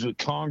confused with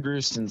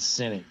Congress and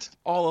Senate.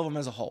 All of them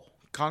as a whole.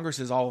 Congress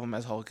is all of them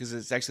as a whole because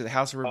it's actually the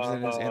House of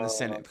Representatives and the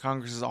Senate.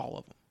 Congress is all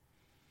of them.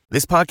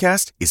 This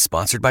podcast is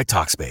sponsored by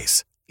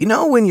Talkspace.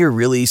 When you're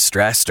really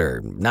stressed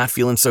or not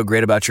feeling so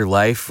great about your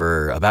life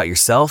or about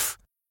yourself,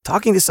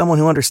 talking to someone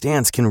who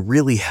understands can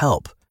really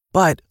help.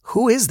 But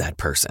who is that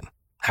person?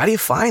 How do you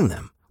find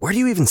them? Where do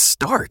you even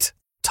start?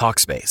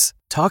 Talkspace.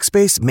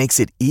 Talkspace makes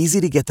it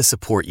easy to get the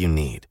support you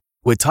need.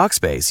 With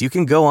Talkspace, you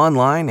can go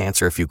online,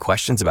 answer a few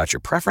questions about your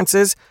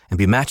preferences, and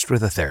be matched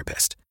with a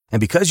therapist.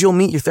 And because you'll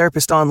meet your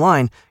therapist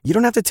online, you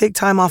don't have to take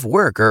time off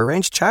work or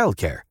arrange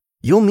childcare.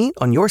 You'll meet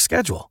on your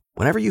schedule,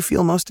 whenever you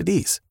feel most at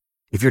ease.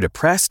 If you're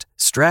depressed,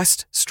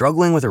 stressed,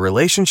 struggling with a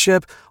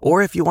relationship,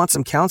 or if you want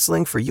some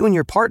counseling for you and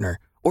your partner,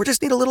 or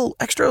just need a little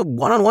extra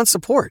one-on-one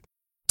support,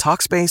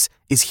 Talkspace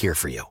is here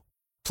for you.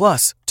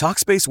 Plus,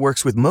 Talkspace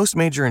works with most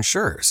major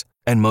insurers,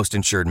 and most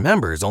insured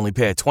members only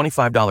pay a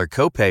 $25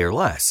 copay or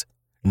less.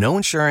 No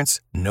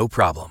insurance, no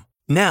problem.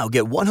 Now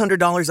get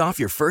 $100 off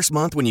your first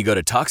month when you go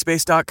to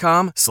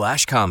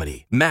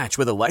Talkspace.com/comedy. Match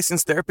with a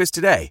licensed therapist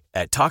today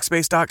at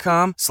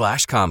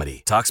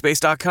Talkspace.com/comedy.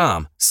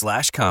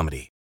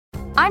 Talkspace.com/comedy.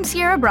 I'm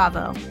Sierra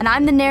Bravo, and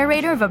I'm the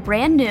narrator of a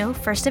brand new,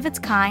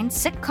 first-of-its-kind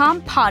sitcom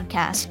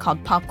podcast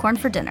called Popcorn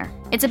for Dinner.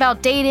 It's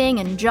about dating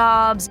and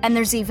jobs, and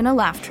there's even a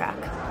laugh track.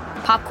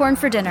 Popcorn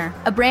for Dinner,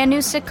 a brand new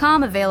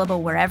sitcom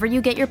available wherever you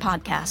get your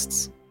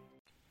podcasts.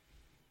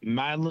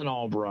 Madeleine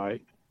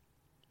Albright,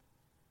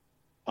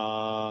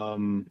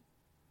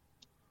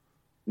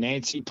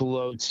 Nancy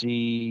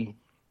Pelosi.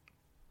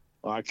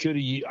 I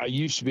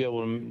used to be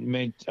able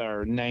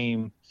to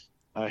name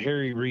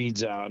Harry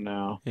Reid's out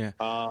now. Yeah.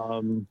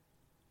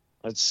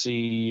 Let's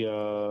see.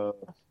 Give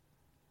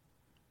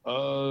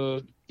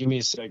me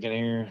a second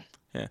here.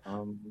 Yeah.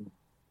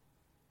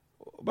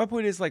 My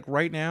point is,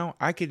 right now,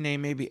 I could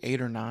name maybe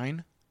 8 or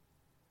 9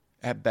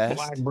 at best.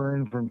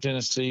 Blackburn from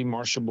Tennessee,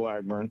 Marshall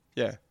Blackburn.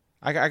 Yeah.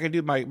 I could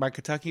do my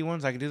Kentucky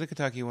ones. I could do the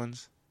Kentucky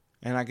ones.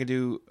 And I could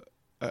do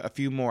a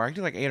few more. I could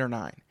do like 8 or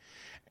 9.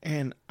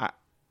 And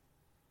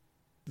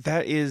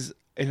it's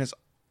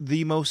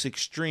the most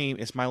extreme.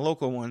 It's my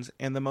local ones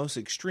and the most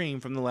extreme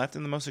from the left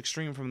and the most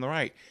extreme from the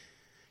right.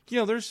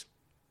 There's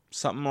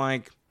something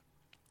like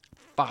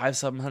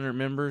 700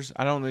 members.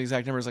 I don't know the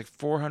exact numbers, like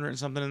 400 and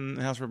something in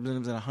the House of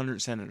Representatives and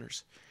 100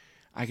 senators.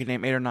 I could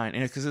name 8 or 9.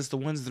 And it's because it's the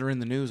ones that are in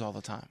the news all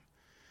the time.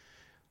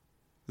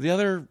 The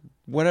other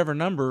whatever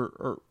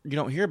number, you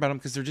don't hear about them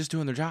because they're just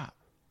doing their job.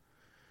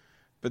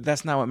 But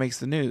that's not what makes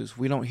the news.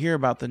 We don't hear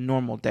about the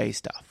normal day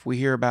stuff. We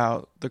hear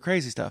about the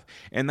crazy stuff.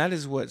 And that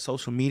is what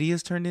social media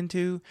has turned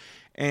into.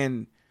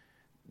 And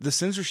the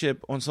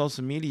censorship on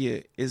social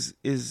media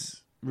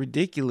is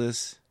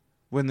ridiculous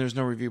when there's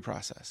no review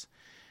process.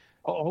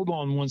 Oh, hold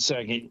on one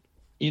second.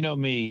 You know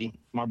me,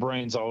 my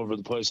brain's all over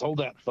the place. Hold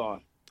that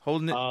thought.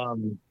 Holding it.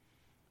 I'm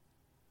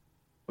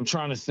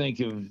trying to think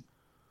of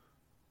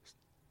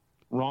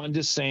Ron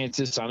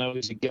DeSantis. I know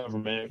he's a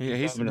government. Yeah,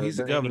 he's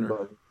the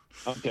governor.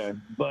 Okay,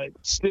 but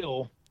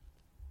still,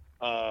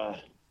 Ron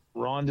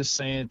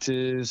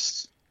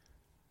DeSantis.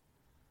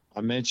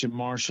 I mentioned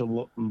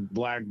Marshall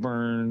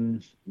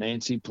Blackburn,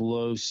 Nancy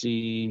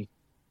Pelosi,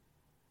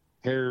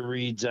 Harry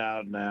Reid's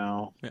out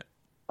now.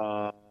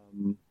 Yeah.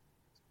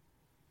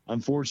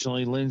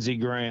 Unfortunately, Lindsey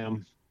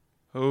Graham.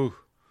 Oh.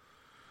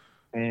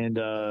 And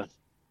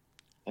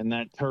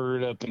that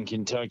turd up in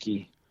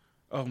Kentucky.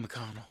 Oh,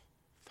 McConnell.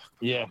 Fuck.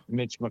 Yeah,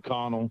 Mitch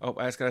McConnell. Oh,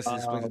 I just got to see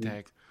this quick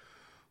tag.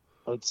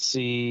 Let's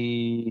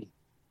see.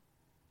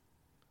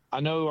 I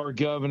know our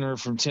governor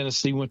from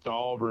Tennessee went to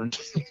Auburn.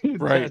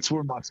 Right. That's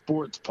where my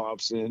sports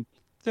pops in.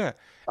 Yeah.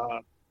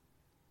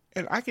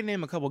 And I can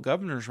name a couple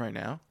governors right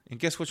now, and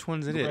guess which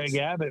ones it is? Greg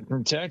Abbott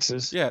from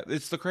Texas. Yeah,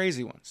 it's the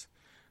crazy ones.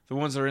 The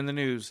ones that are in the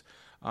news.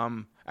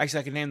 Actually,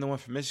 I can name the one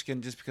from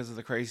Michigan just because of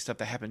the crazy stuff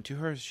that happened to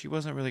her. She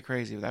wasn't really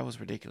crazy. That was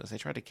ridiculous. They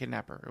tried to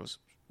kidnap her. It was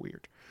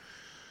weird.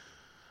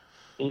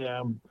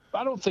 Yeah,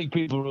 I don't think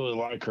people really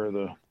like her,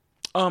 though.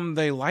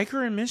 They like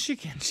her in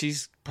Michigan.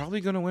 She's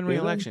probably going to win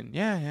re-election.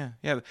 Yeah.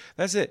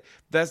 That's it.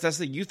 That's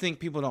it. You think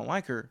people don't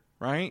like her,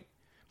 right?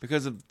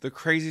 Because of the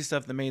crazy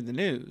stuff that made the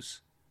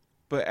news.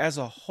 But as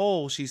a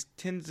whole, she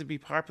tends to be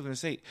popular in the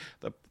state.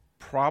 The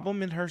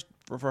problem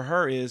for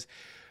her is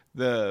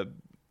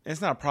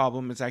it's not a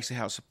problem. It's actually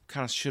how it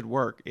kind of should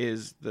work.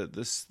 Is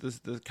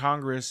the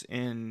Congress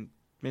in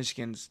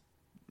Michigan's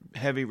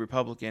heavy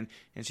Republican,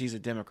 and she's a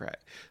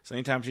Democrat. So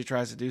anytime she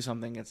tries to do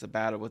something, it's a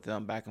battle with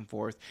them back and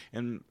forth.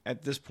 And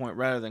at this point,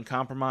 rather than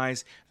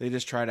compromise, they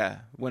just try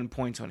to win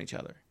points on each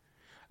other.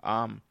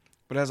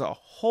 But as a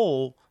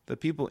whole, the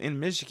people in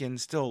Michigan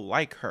still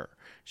like her.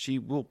 She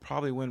will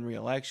probably win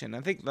re-election.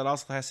 I think that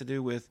also has to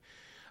do with,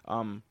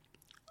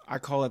 I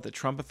call it the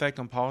Trump effect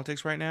on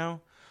politics right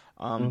now.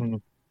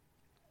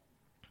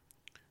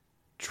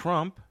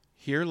 Trump,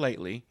 here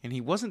lately, and he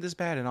wasn't this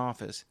bad in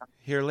office,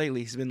 here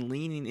lately, he's been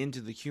leaning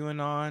into the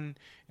QAnon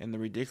and the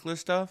ridiculous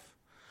stuff.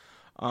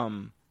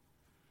 And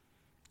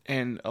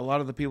a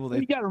lot of the people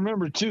You got to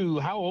remember, too,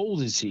 how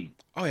old is he?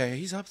 Oh, yeah,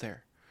 he's up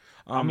there.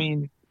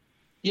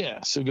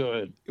 Yeah, so go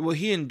ahead. Well,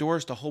 he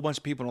endorsed a whole bunch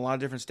of people in a lot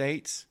of different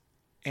states,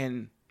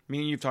 and me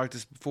and you've talked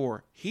this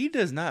before. He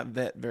does not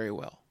vet very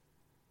well.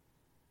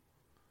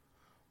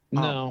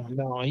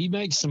 No, he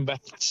makes some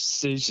bad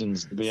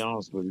decisions, to be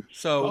honest with you.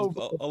 So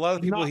a lot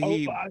of people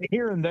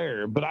here and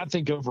there, but I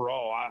think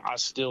overall, I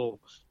still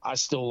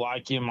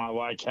like him. I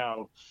like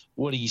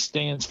what he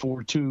stands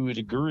for to a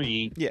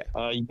degree. Yeah,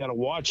 you got to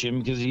watch him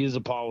because he is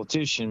a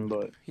politician.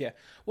 But yeah,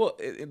 well,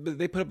 but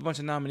they put up a bunch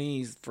of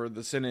nominees for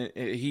the Senate.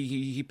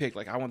 He picked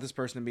I want this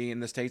person to be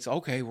in the states.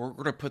 Okay, we're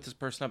going to put this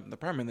person up in the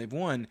primary. They've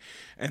won,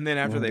 and then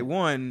after they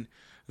won,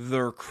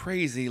 their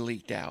crazy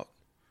leaked out.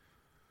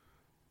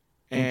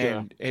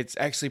 And it's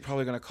actually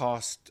probably going to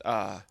cost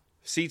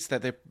seats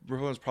that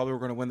Republicans probably were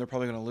going to win. They're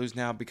probably going to lose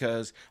now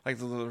because,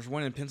 there's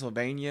one in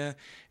Pennsylvania,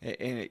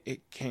 and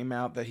it came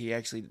out that he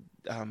actually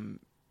a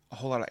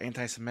whole lot of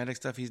anti-Semitic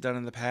stuff he's done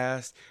in the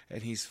past,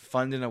 and he's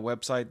funding a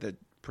website that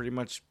pretty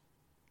much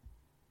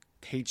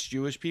hates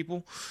Jewish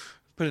people.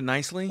 Put it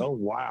nicely. Oh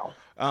wow.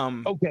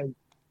 Okay.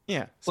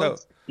 Yeah. So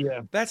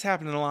that's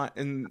happening a lot,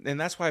 and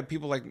that's why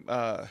people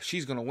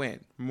she's going to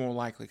win more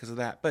likely because of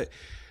that, but.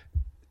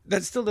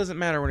 That still doesn't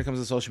matter when it comes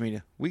to social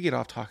media. We get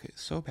off topic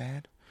so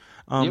bad.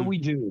 Yeah, we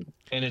do.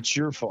 And it's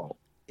your fault.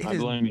 I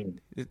blame you.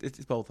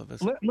 It's both of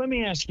us. Let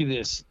me ask you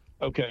this.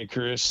 Okay,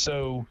 Chris.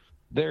 So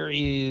there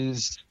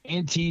is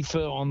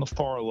Antifa on the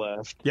far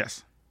left.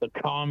 Yes. The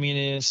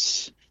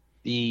communists,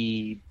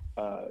 the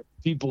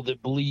people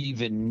that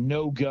believe in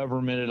no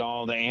government at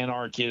all, the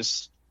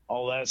anarchists,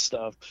 all that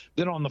stuff.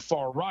 Then on the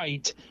far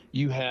right,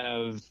 you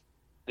have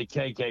the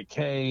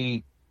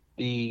KKK,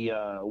 the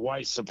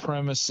white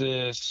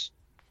supremacists,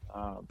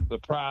 the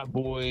Proud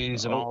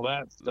Boys and all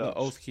that stuff. The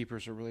Oath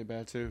Keepers are really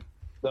bad too.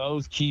 The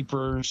Oath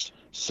Keepers.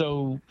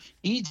 So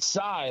each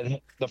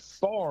side, the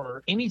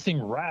far,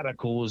 anything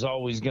radical is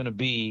always going to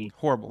be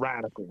horrible.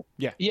 Radical.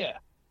 Yeah. Yeah.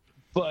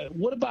 But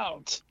what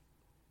about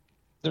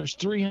There's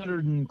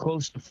 300 and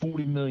close to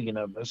 40 million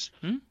of us.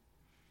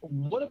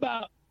 What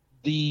about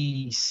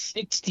the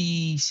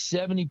 60,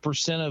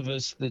 70% of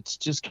us that's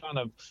just kind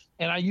of,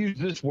 and I used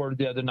this word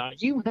the other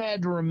night, you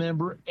had to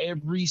remember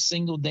every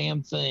single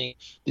damn thing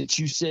that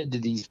you said to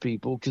these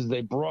people because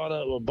they brought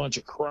up a bunch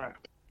of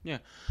crap. Yeah.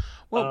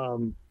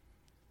 Well,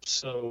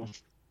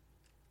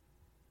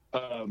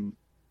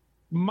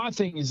 my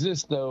thing is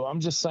this, though.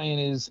 I'm just saying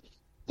is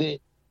that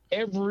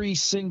every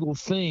single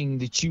thing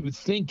that you would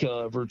think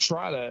of or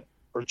try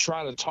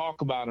to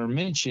talk about or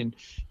mention,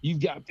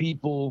 you've got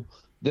people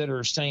that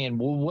are saying,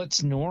 well,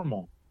 what's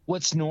normal?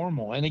 What's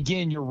normal? And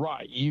again, you're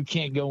right. You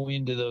can't go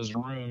into those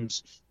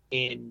rooms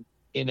in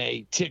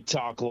a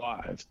TikTok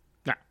live.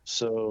 Nah.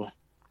 So,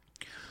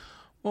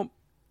 well,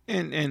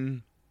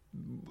 and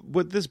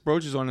what this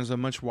broaches on is a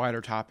much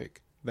wider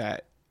topic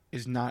that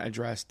is not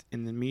addressed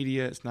in the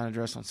media. It's not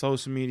addressed on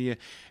social media,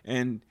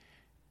 and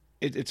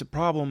it's a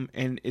problem.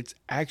 And it's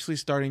actually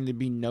starting to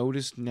be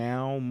noticed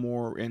now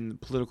more in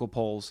political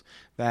polls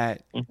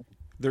that. Mm-hmm.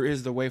 There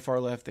is the way far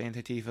left, the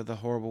anti-Tifa, the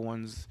horrible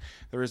ones.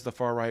 There is the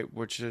far right,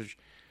 which is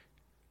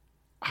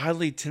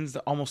highly tends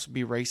to almost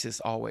be racist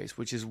always,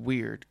 which is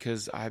weird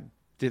because I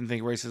didn't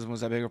think racism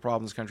was that big a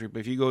problem in this country. But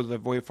if you go to the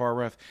way far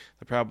left,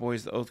 the Proud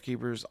Boys, the Oath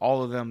Keepers,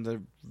 all of them,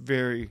 they're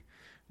very.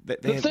 The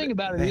thing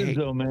about it is,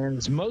 though, man,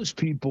 is most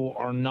people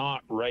are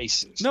not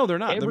racist. No, they're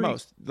not. They're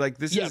most like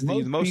this is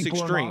the most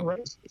extreme.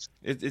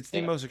 It's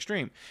the most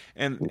extreme,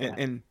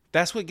 and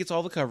that's what gets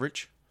all the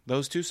coverage.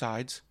 Those two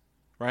sides,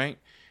 right?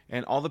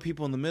 And all the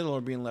people in the middle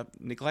are being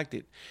left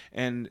neglected.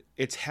 And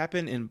it's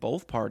happened in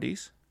both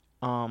parties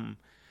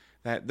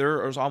that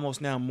there is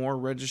almost now more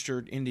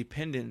registered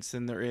independents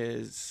than there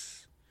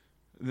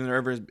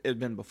ever has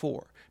been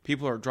before.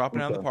 People are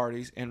dropping out of the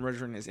parties and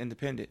registering as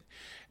independent.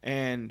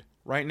 And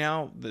right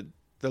now,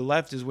 the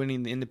left is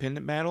winning the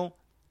independent battle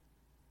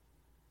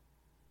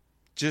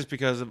just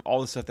because of all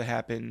the stuff that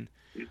happened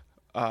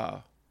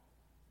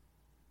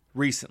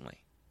recently.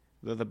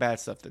 The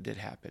bad stuff that did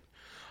happen.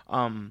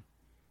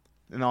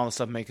 And all the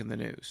stuff making the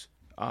news.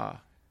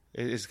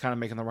 It's kind of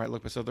making the right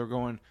look, but so they're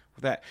going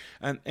with that.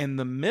 And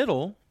the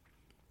middle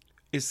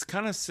is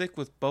kind of sick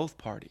with both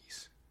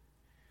parties,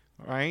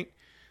 right?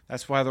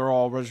 That's why they're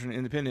all registered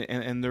independent,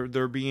 and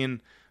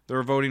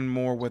they're voting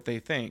more what they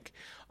think,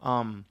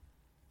 and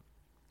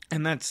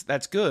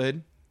that's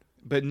good,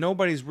 but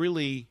nobody's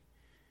really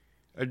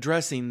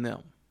addressing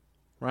them,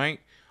 right?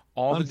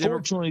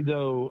 Unfortunately,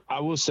 though, I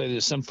will say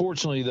this.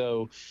 Unfortunately,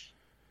 though.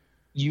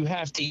 You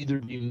have to either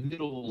be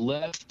middle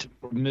left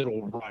or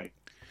middle right.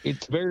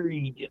 It's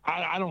very –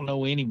 I don't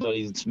know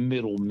anybody that's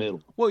middle.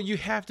 Well, you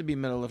have to be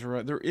middle left or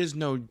right. There is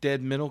no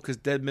dead middle because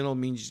dead middle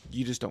means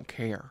you just don't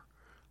care.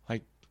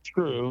 Like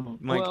true.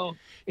 Well,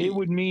 it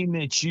would mean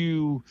that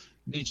you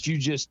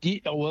just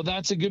 – well,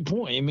 that's a good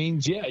point. It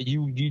means, yeah,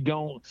 you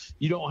don't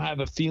have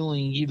a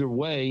feeling either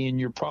way,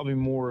 and you're probably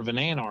more of an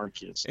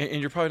anarchist.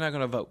 And you're probably not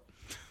going to vote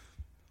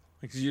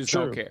because you just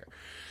don't care.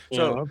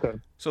 So,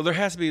 So there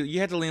has to be, you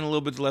have to lean a little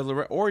bit to left or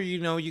right, or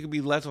you could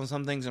be left on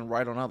some things and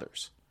right on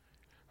others,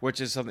 which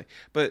is something.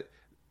 But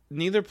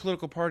neither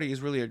political party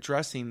is really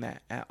addressing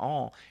that at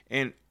all.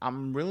 And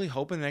I'm really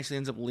hoping it actually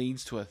ends up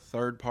leads to a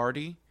third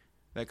party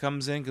that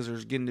comes in because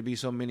there's getting to be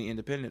so many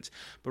independents.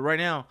 But right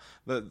now,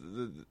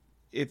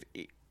 if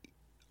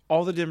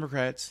all the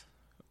Democrats,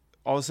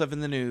 all the stuff in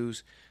the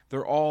news,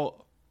 they're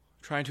all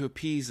trying to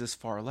appease this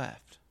far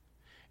left,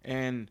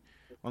 and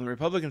on the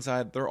Republican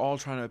side, they're all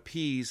trying to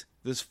appease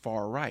this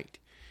far right.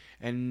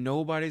 And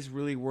nobody's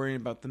really worrying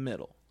about the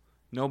middle.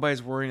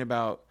 Nobody's worrying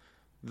about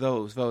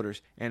those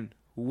voters. And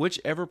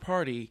whichever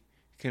party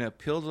can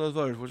appeal to those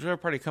voters, whichever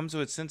party comes to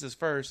its senses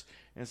first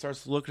and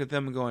starts looking at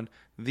them and going,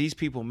 these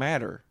people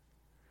matter,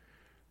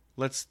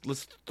 let's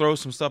throw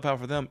some stuff out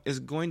for them, is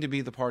going to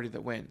be the party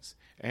that wins.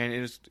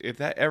 And if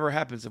that ever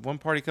happens, if one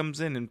party comes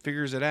in and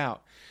figures it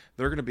out,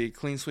 they're going to be a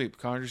clean sweep.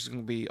 Congress is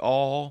going to be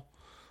all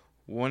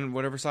one,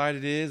 whatever side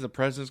it is, the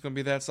president's going to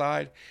be that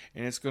side,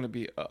 and it's going to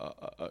be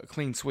a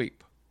clean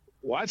sweep.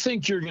 Well, I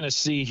think you're going to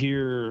see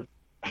here,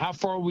 how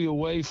far are we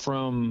away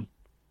from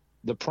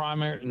the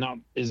primary? No,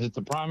 is it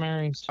the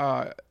primaries?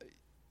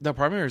 The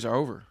primaries are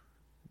over.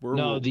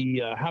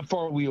 How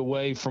far are we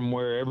away from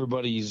where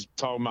everybody's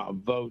talking about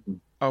voting?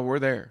 Oh, we're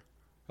there.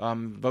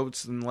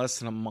 Votes in less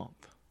than a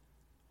month.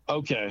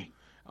 Okay.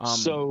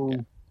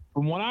 From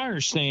what I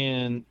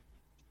understand,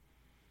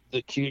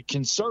 the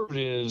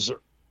conservatives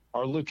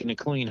are looking to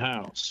clean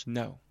house.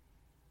 No.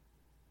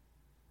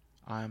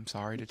 I'm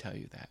sorry to tell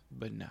you that,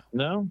 but no.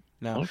 No?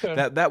 Okay.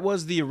 That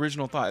was the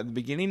original thought. At the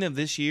beginning of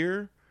this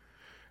year,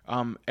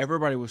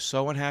 everybody was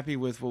so unhappy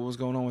with what was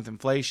going on with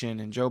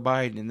inflation and Joe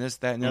Biden and this,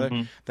 that, and the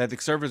other, that the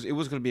conservatives, it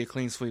was going to be a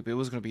clean sweep. It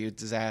was going to be a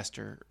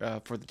disaster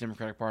for the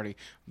Democratic Party.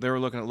 They were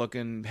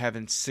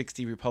having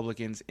 60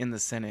 Republicans in the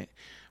Senate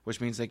which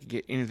means they could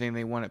get anything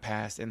they wanted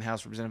passed, and the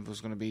House of Representatives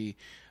was going to be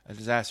a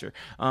disaster.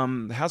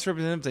 The House of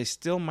Representatives, they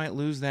still might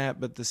lose that,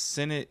 but the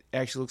Senate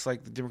actually looks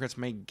like the Democrats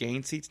may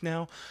gain seats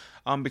now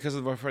because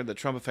of the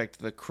Trump effect.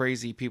 The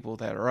crazy people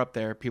that are up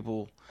there,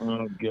 people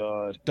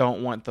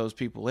don't want those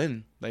people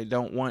in. They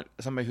don't want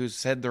somebody who's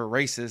said they're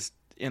racist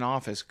in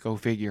office. Go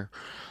figure.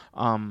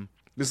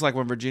 This is like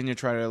when Virginia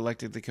tried to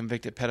elect the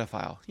convicted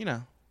pedophile.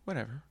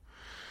 Whatever.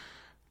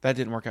 That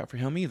didn't work out for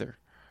him either.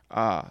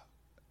 That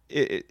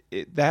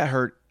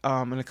hurt.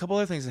 And a couple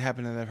other things that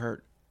happened that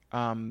hurt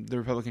the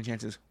Republican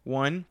chances.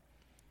 One,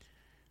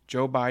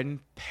 Joe Biden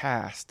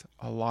passed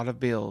a lot of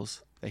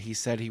bills that he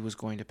said he was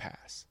going to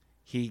pass.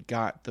 He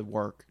got the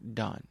work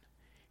done.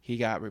 He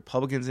got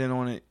Republicans in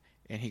on it,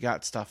 and he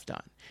got stuff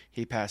done.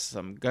 He passed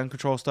some gun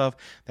control stuff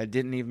that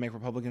didn't even make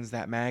Republicans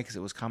that mad because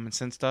it was common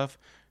sense stuff.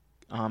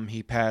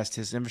 He passed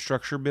his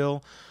infrastructure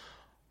bill,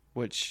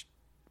 which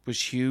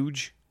was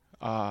huge.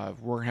 We're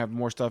going to have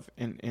more stuff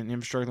in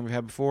infrastructure than we've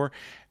had before.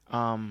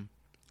 And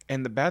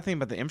the bad thing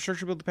about the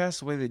infrastructure bill to pass,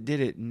 the way they did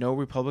it, no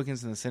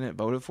Republicans in the Senate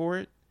voted for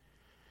it.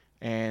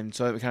 And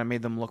so it kind of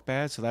made them look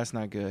bad, so that's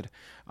not good.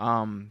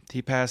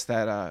 He passed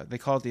that, they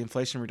call it the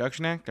Inflation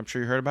Reduction Act. I'm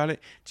sure you heard about it.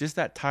 Just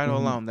that title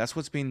alone, that's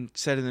what's being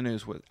said in the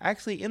news. What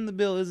actually in the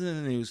bill isn't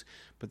in the news,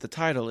 but the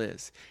title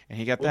is. And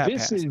he got that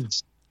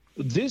passed.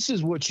 This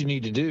is what you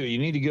need to do. You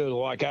need to go to,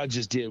 like I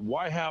just did,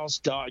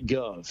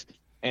 whitehouse.gov.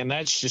 And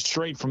that's just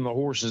straight from the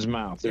horse's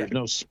mouth. There's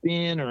no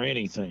spin or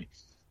anything.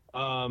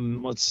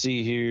 Let's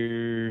see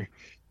here.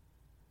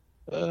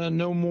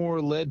 No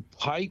more lead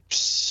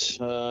pipes.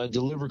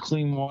 Deliver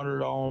clean water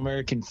to all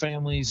American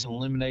families and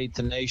eliminate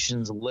the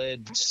nation's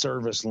lead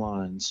service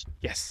lines.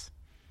 Yes.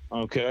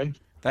 Okay.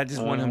 That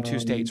just won him 2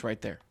 states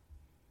right there.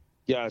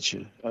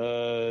 Gotcha.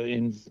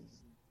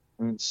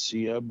 Let's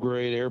see.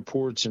 Upgrade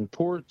airports and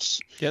ports.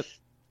 Yep.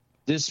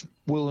 This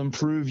will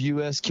improve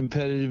U.S.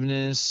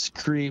 competitiveness,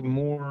 create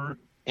more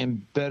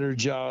and better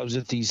jobs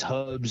at these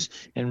hubs,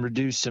 and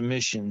reduce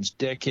emissions.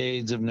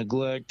 Decades of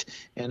neglect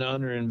and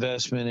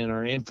underinvestment in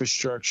our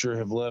infrastructure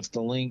have left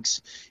the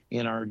links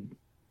in our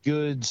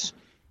goods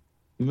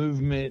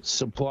movement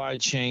supply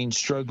chain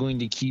struggling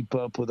to keep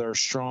up with our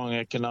strong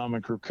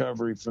economic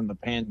recovery from the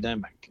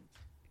pandemic.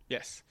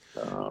 Yes.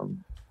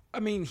 I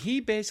mean,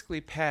 he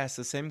basically passed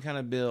the same kind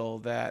of bill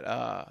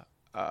that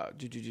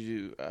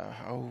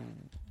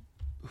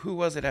who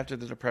was it after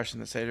the Depression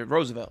that said it?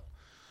 Roosevelt.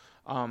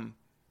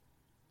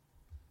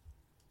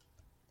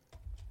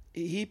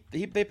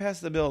 They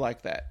passed the bill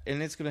like that,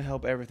 and it's going to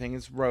help everything.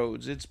 It's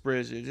roads, it's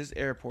bridges, it's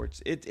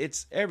airports,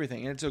 it's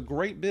everything, and it's a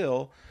great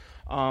bill.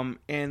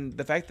 And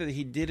the fact that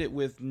he did it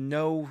with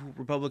no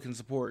Republican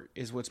support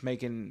is what's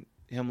making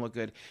him look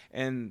good.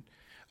 And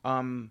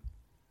the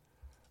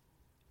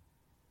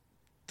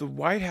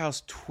White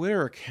House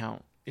Twitter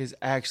account is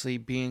actually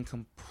being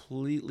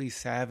completely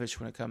savage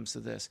when it comes to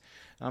this.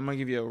 And I'm going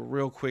to give you a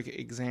real quick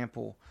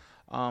example.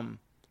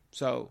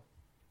 So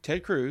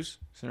Ted Cruz,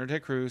 Senator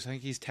Ted Cruz, I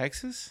think he's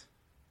Texas.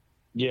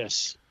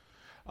 Yes.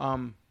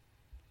 I'm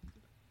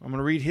going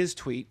to read his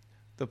tweet.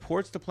 The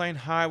Ports to Plain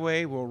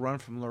Highway will run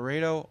from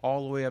Laredo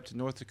all the way up to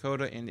North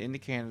Dakota and into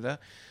Canada.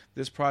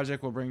 This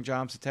project will bring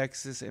jobs to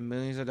Texas and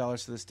millions of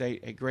dollars to the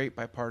state, a great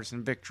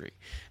bipartisan victory.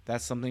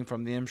 That's something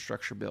from the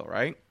infrastructure bill,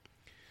 right?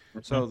 Mm-hmm.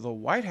 So the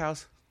White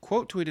House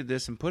quote tweeted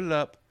this and put it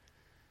up.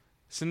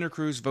 Senator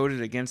Cruz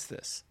voted against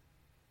this.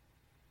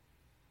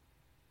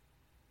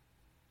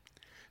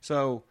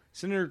 So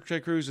Senator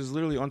Ted Cruz is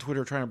literally on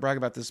Twitter trying to brag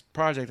about this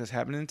project that's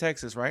happening in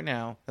Texas right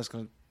now that's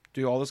going to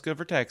do all this good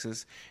for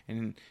Texas,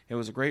 and it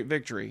was a great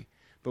victory.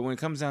 But when it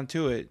comes down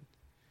to it,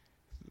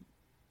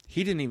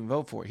 he didn't even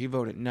vote for it. He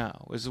voted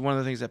no. This is one of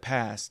the things that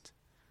passed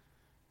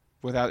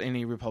without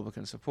any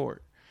Republican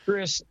support.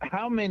 Chris,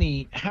 how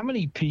many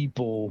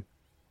people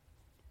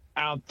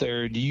out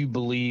there do you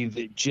believe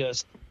that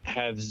just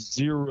have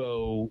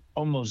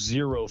almost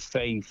zero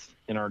faith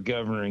in our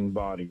governing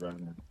body right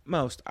now?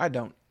 Most. I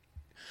don't.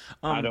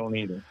 I don't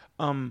either.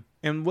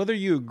 And whether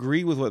you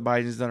agree with what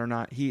Biden's done or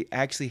not, he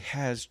actually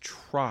has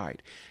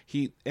tried.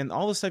 And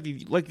all the stuff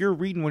you're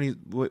reading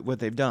what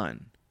they've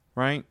done,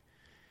 right?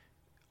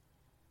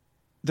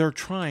 They're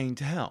trying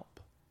to help.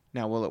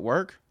 Now, will it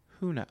work?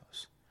 Who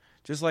knows?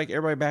 Just like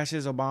everybody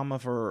bashes Obama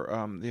for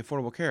the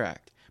Affordable Care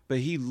Act, but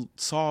he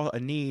saw a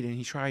need and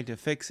he tried to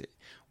fix it.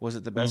 Was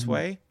it the best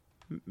way?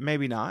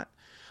 Maybe not.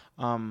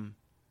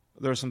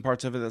 There were some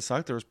parts of it that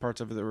sucked. There was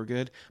parts of it that were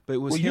good, but it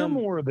was him. You're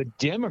more of a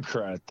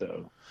Democrat,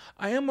 though.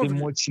 I am than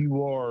what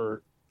you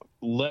are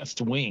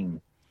left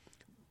wing.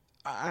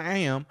 I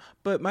am,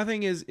 but my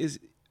thing is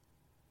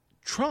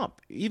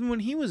Trump. Even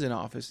when he was in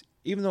office,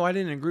 even though I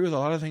didn't agree with a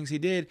lot of things he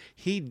did,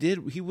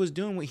 he was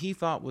doing what he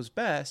thought was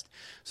best.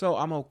 So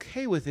I'm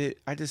okay with it.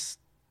 I just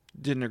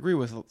didn't agree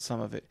with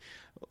some of it.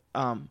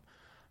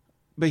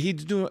 But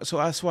he's doing so.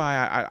 That's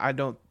why I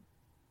don't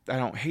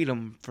hate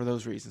him for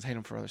those reasons. Hate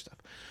him for other stuff,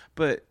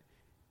 but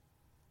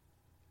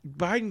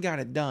Biden got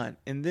it done.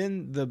 And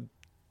then the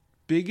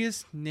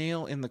biggest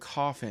nail in the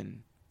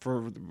coffin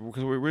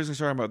because we're originally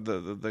talking about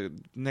the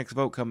next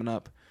vote coming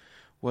up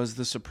was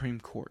the Supreme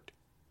Court.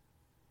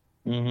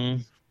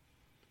 Mm-hmm.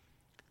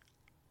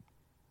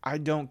 I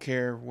don't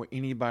care what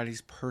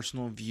anybody's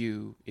personal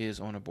view is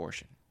on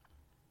abortion.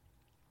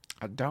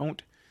 I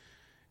don't.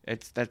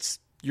 That's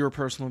your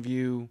personal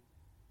view.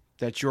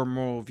 That's your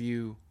moral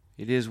view.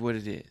 It is what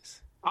it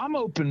is. I'm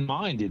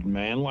open-minded,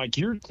 man. Like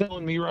you're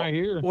telling me right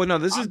here. Well, no,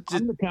 this is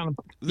I'm the kind of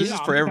this is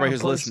for everybody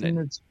who's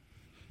listening.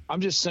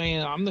 I'm just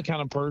saying I'm the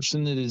kind of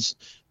person that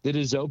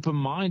is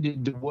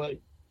open-minded to what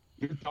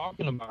you're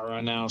talking about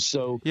right now.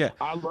 So yeah,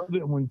 I love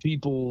it when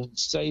people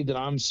say that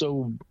I'm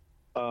so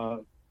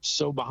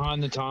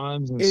behind the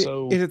times and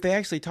and if they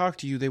actually talk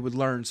to you, they would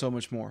learn so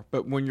much more.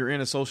 But when you're in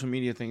a social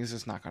media thing, it's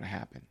just not going to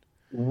happen.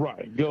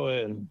 Right. Go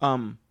ahead.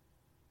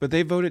 But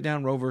they voted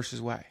down Roe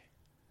versus Wade.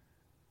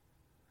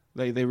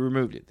 They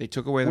removed it. They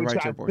took away the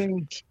right to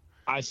abortion.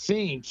 I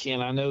think,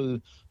 and I know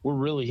we're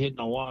really hitting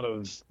a lot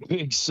of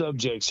big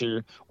subjects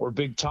here or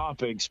big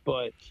topics,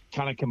 but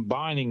kind of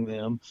combining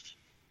them.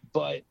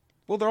 But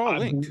well, they're all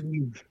linked.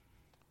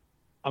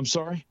 I'm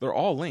sorry? They're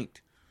all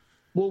linked.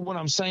 Well, what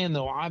I'm saying,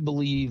 though, I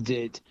believe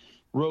that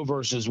Roe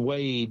versus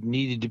Wade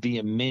needed to be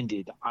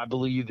amended. I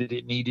believe that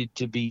it needed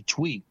to be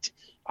tweaked.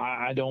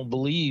 I don't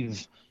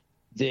believe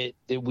that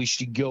we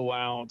should go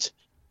out.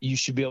 You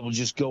should be able to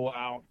just go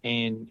out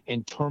and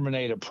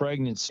terminate a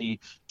pregnancy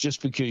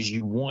just because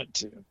you want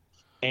to.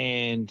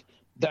 And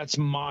that's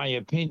my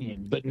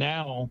opinion. But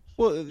now,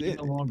 well,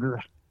 no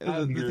longer.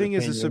 The thing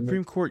is, the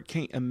Supreme Court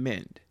can't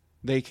amend.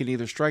 They can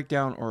either strike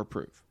down or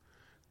approve.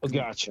 Oh,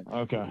 gotcha.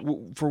 Okay.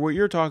 For what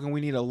you're talking, we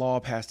need a law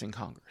passed in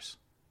Congress.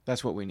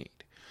 That's what we need.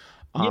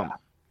 Yeah.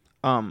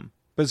 But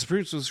the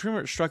Supreme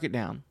Court struck it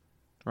down,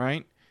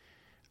 right?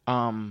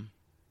 And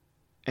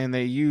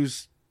they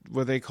used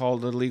what they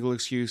called a legal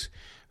excuse.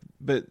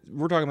 But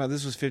we're talking about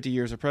this was 50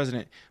 years of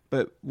president.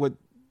 But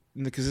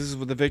because this is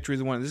what the victory of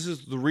the one. This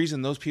is the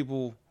reason those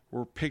people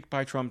were picked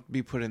by Trump to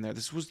be put in there.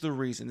 This was the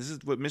reason. This is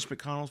what Mitch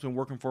McConnell's been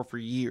working for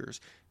years,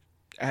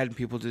 adding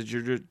people to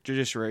the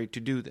judiciary to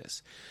do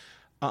this.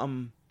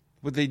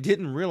 What they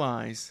didn't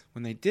realize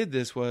when they did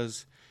this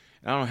was,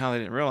 I don't know how they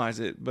didn't realize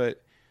it,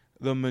 but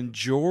the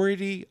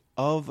majority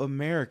of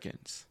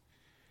Americans,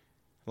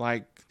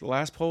 like the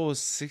last poll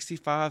was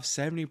 65,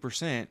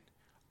 70%,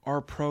 are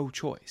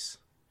pro-choice.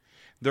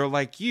 They're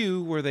like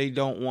you, where they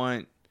don't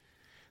want,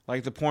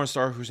 like the porn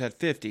star who's had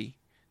 50,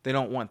 they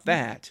don't want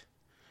that,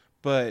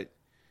 but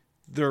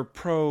they're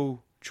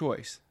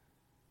pro-choice,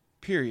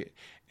 period.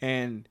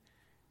 And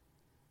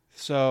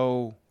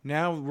so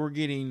now we're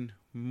getting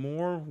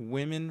more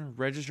women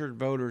registered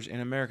voters in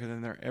America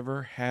than there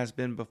ever has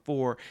been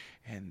before,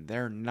 and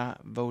they're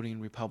not voting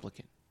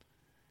Republican.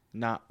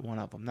 Not one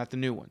of them. Not the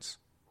new ones.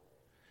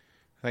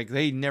 Like,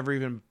 they never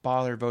even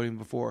bothered voting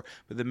before.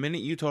 But the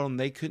minute you told them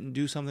they couldn't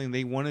do something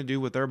they want to do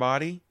with their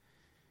body,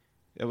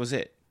 that was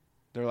it.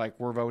 They're like,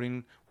 we're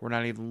voting. We're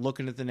not even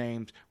looking at the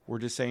names. We're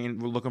just saying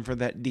we're looking for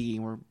that D.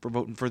 We're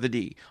voting for the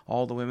D.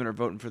 All the women are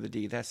voting for the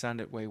D. That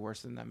sounded way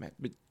worse than that meant.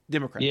 But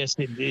Democrat. Yes,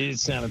 it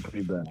sounded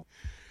pretty bad.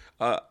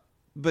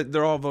 But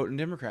they're all voting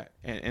Democrat.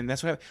 And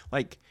that's what happened.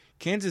 Like,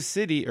 Kansas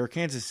State. I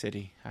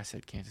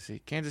said Kansas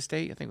City. Kansas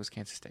State? I think it was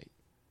Kansas State.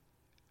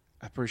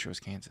 I'm pretty sure it was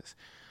Kansas.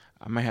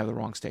 I might have the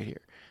wrong state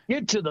here.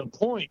 Get to the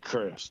point,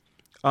 Chris.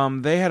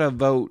 They had a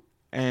vote,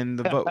 and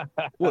the vote.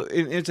 Well,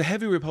 it's a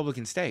heavy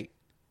Republican state.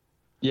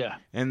 Yeah.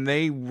 And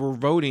they were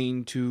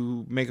voting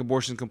to make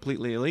abortion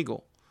completely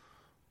illegal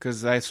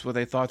because that's what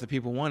they thought the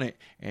people wanted.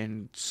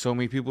 And so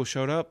many people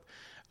showed up.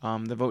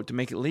 The vote to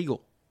make it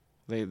legal,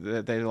 they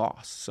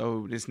lost.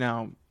 So it's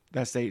now,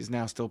 that state is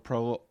now still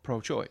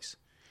pro-choice.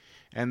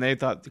 And they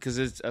thought, because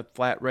it's a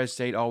flat red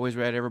state, always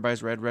red,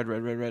 everybody's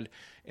red,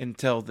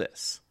 until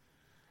this.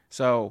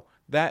 So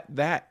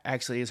that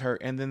actually is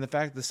hurt. And then the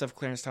fact the stuff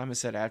Clarence Thomas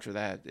said after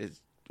that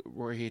is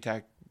where he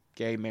attacked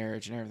gay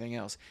marriage and everything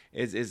else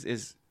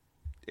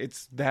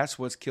that's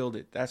what's killed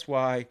it. That's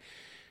why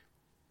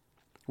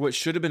what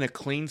should have been a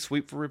clean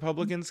sweep for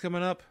Republicans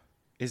coming up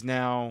is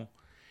now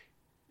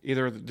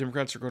either the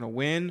Democrats are going to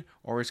win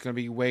or it's going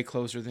to be way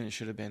closer than it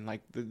should have been.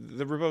 Like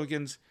the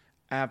Republicans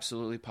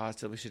absolutely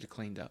positively should have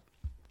cleaned up.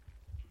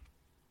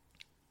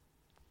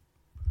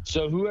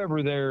 So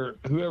whoever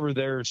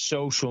their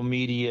social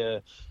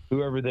media,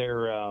 whoever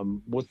their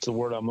what's the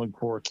word I'm looking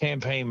for,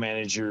 campaign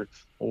manager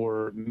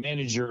or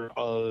manager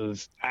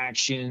of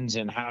actions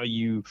and how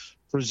you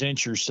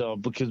present yourself,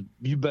 because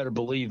you better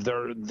believe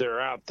they're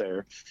out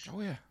there.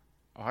 Oh yeah,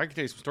 I can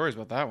tell you some stories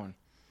about that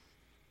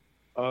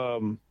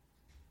one.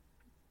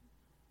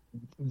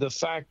 The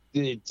fact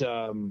that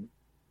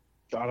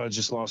God, I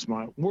just lost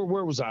my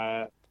where was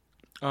I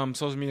at?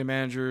 Social media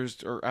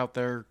managers are out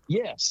there.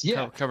 Yes,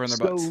 yeah, covering their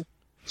butts.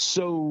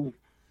 So,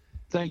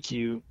 thank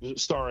you.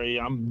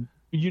 Sorry,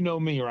 you know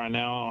me right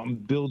now. I'm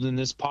building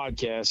this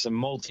podcast and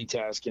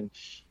multitasking,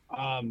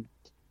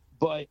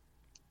 but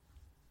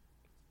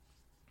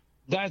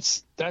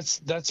that's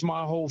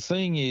my whole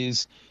thing.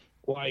 Is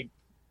like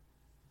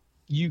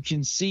you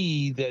can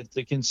see that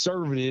the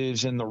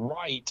conservatives and the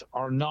right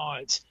are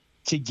not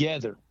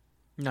together.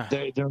 No.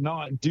 They're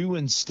not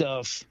doing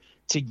stuff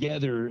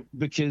together,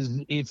 because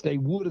if they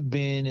would have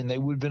been, and they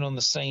would have been on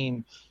the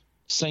same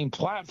same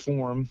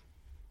platform,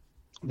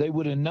 they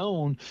would have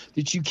known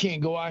that you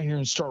can't go out here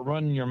and start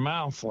running your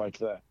mouth like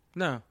that.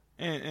 No,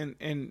 and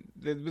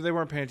they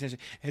weren't paying attention.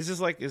 It's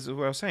just like is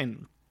what I was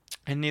saying.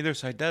 And neither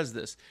side does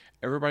this.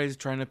 Everybody's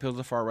trying to appeal to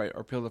the far right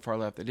or appeal to the far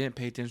left. They didn't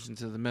pay attention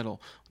to the middle.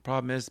 The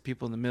problem is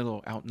people in the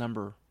middle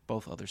outnumber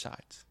both other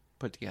sides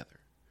put together.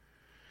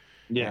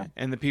 Yeah.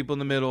 And the people in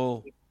the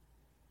middle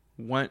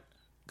want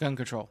gun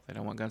control. They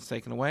don't want guns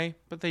taken away,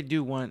 but they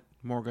do want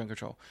more gun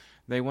control.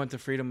 They want the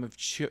freedom of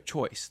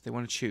choice. They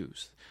want to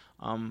choose.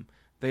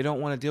 They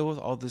don't want to deal with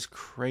all this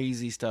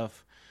crazy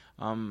stuff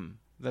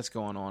that's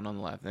going on the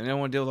left. They don't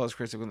want to deal with all this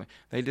crazy stuff.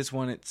 They just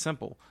want it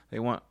simple. They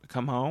want to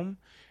come home,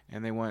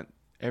 and they want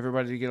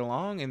everybody to get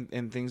along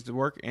and things to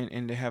work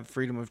and to have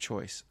freedom of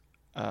choice.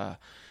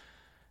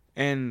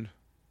 And,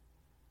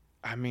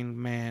 I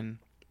mean, man,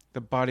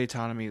 the body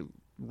autonomy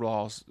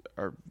laws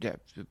are, yeah,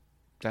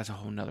 that's a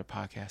whole nother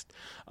podcast.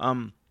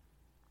 And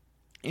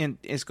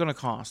it's going to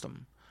cost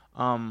them.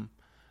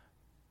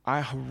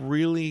 I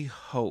really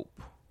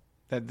hope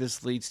that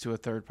this leads to a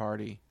third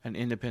party, an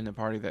independent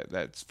party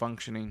that's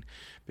functioning,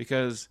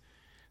 because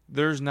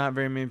there's not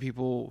very many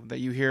people that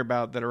you hear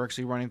about that are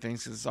actually running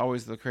things. It's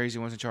always the crazy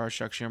ones in charge: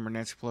 Chuck Schumer,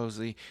 Nancy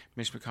Pelosi,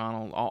 Mitch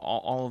McConnell,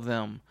 all of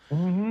them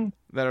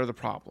that are the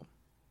problem.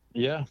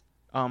 Yeah.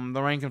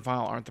 The rank and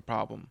file aren't the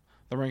problem.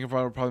 The rank and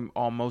file are probably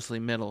all mostly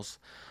middles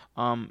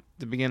to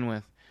begin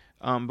with.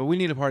 But we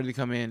need a party to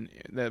come in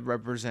that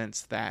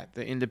represents the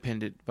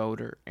independent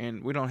voter,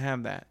 and we don't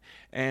have that.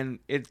 And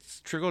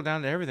it's trickled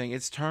down to everything.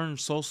 It's turned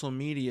social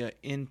media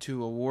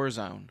into a war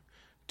zone.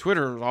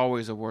 Twitter is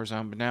always a war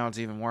zone, but now it's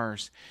even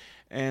worse.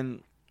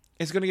 And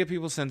it's going to get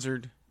people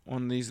censored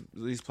on these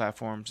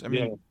platforms. I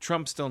mean,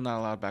 Trump's still not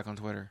allowed back on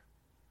Twitter.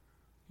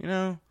 You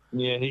know?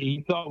 Yeah,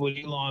 he thought when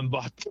Elon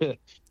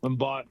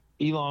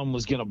Elon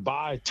was going to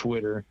buy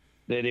Twitter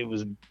that he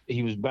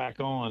was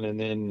back on, and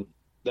then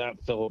that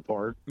fell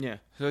apart. Yeah,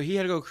 so he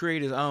had to go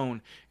create his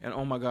own, and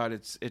oh my God,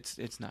 it's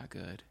not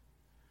good.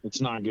 It's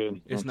not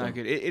good. It's not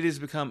good. It has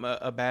become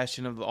a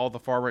bastion of all the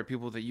far right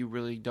people that you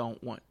really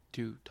don't want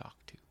to talk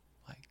to.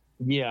 Like,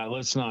 yeah,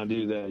 let's not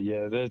do that.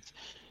 Yeah,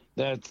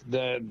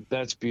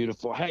 that's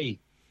beautiful. Hey,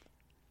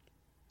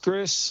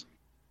 Chris,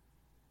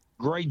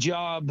 great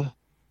job.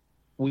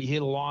 We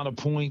hit a lot of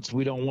points.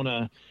 We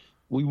want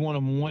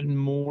them wanting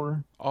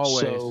more.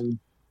 Always. So,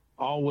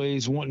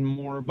 always wanting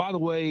more. By the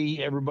way,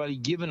 everybody,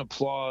 give an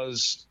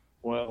applause.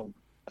 Well,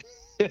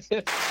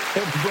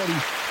 everybody,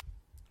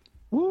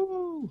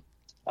 woo!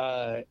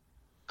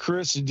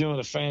 Chris is doing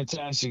a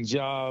fantastic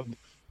job.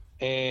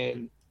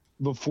 And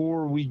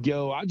before we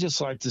go, I'd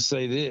just like to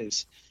say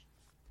this.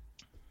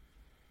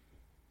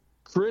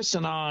 Chris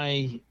and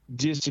I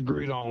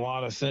disagreed on a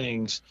lot of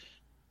things.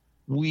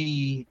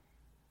 We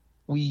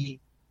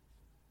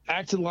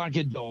acted like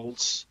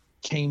adults,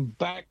 came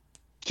back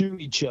to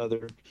each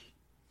other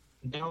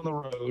down the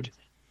road,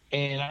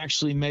 and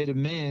actually made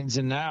amends,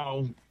 and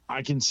now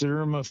I consider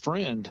him a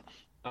friend.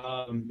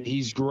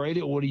 He's great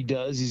at what he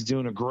does. He's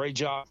doing a great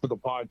job for the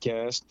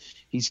podcast.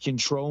 He's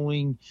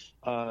controlling.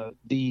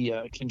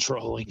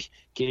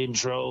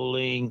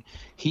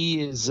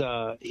 He is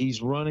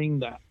he's running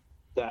the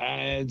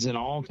ads and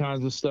all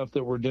kinds of stuff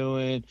that we're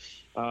doing.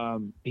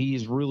 He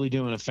is really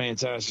doing a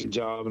fantastic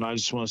job, and I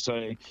just want to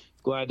say,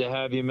 glad to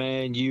have you,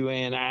 man. You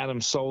and Adam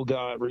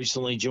Solgott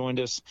recently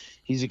joined us.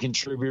 He's a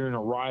contributor and a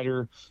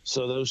writer,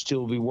 so those two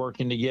will be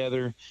working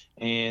together,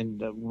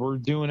 and we're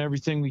doing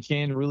everything we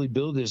can to really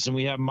build this. And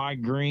we have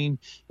Mike Green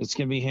that's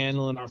going to be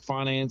handling our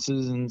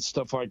finances and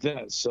stuff like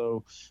that,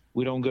 so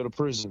we don't go to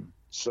prison.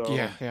 So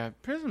yeah,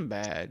 prison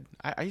bad.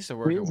 I used to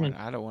work at one.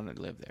 I don't want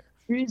to live there.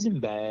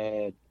 Prison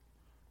bad,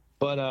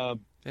 but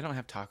they don't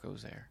have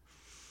tacos there.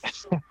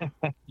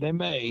 They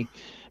may,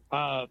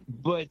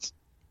 but.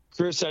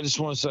 Chris, I just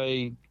want to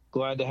say,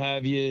 glad to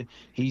have you.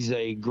 He's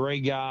a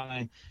great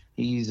guy.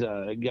 He's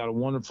got a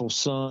wonderful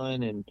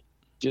son, and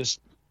he's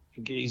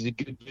a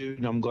good dude,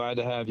 and I'm glad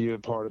to have you a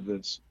part of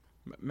this.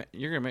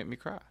 You're going to make me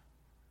cry.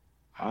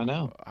 I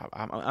know.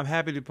 I'm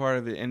happy to be part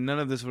of it, and none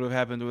of this would have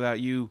happened without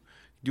you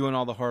doing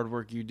all the hard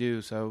work you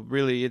do. So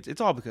really,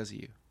 it's all because of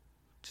you.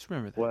 Just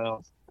remember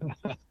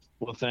that.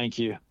 Well, thank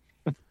you.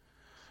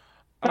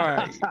 All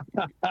right.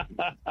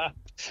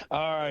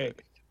 All right.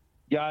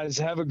 Guys,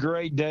 have a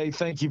great day.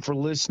 Thank you for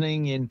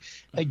listening. And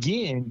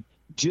again,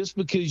 just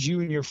because you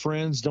and your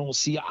friends don't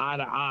see eye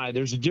to eye,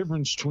 there's a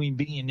difference between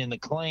being in the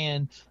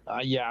Klan.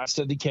 I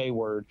said the K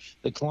word,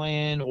 the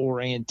Klan or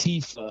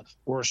Antifa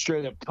or a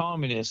straight up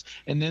communist.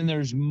 And then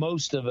there's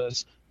most of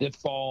us that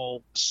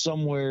fall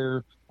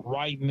somewhere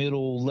right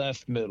middle,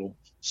 left middle.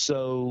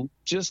 So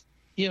just,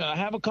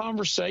 have a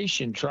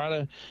conversation.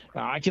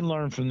 I can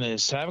learn from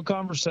this. Have a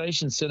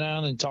conversation, sit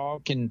down and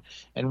talk and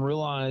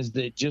realize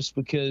that just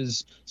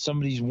because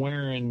somebody's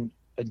wearing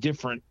a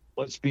different,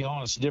 let's be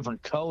honest, a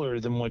different color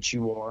than what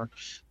you are,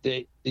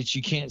 that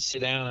you can't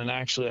sit down and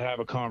actually have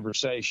a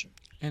conversation.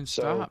 And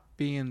stop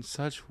being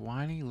such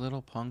whiny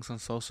little punks on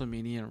social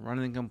media and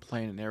running and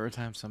complaining every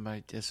time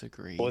somebody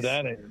disagrees. Well,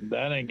 that ain't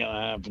going to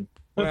happen.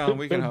 Well,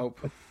 we can hope.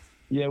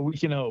 Yeah, we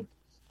can hope.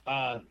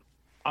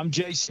 I'm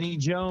Jason E.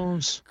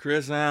 Jones.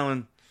 Chris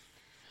Allen.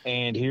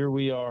 And here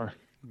we are.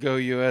 Go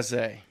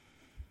USA.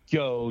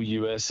 Go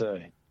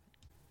USA.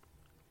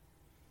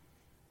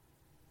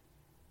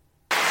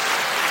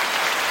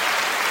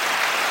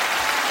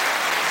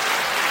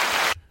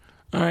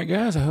 All right,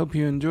 guys, I hope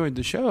you enjoyed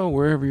the show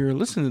wherever you're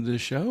listening to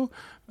this show.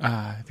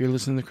 If you're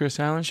listening to the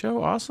Chris Allen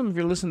Show, awesome. If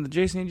you're listening to the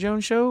Jason E.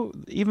 Jones Show,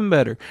 even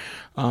better.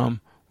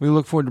 We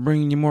look forward to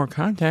bringing you more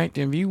contact.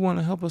 And if you want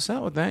to help us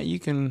out with that, you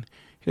can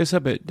hit us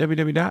up at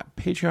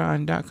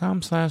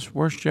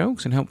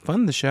www.patreon.com/worstjokes and help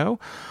fund the show.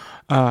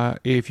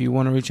 If you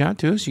want to reach out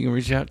to us, you can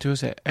reach out to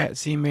us at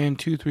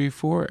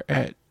cman234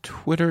 at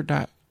Twitter,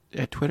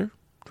 at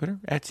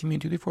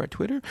cman234 at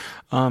Twitter.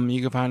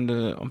 You can find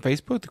on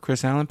Facebook, the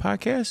Chris Allen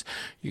Podcast.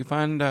 You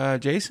can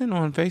find Jason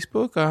on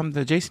Facebook,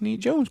 the Jason E.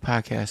 Jones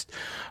Podcast.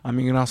 You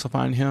can also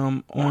find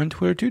him on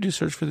Twitter too. Just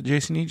search for the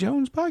Jason E.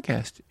 Jones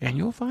Podcast, and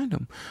you'll find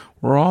him.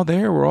 We're all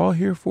there. We're all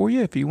here for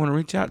you. If you want to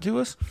reach out to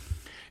us,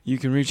 you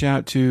can reach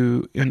out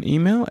to an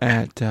email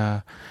at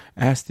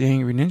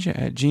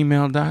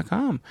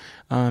asktheangryninja@gmail.com.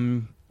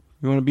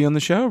 You want to be on the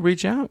show,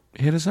 reach out,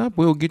 hit us up.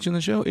 We'll get you on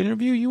the show,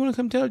 interview. You want to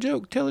come tell a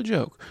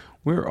joke.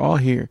 We're all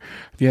here.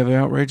 If you have an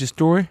outrageous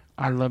story,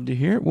 I'd love to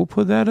hear it. We'll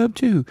put that up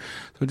too.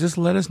 So just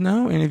let us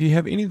know. And if you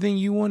have anything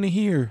you want to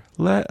hear,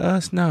 let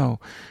us know.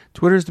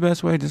 Twitter is the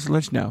best way just to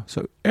let you know.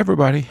 So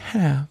everybody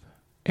have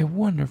a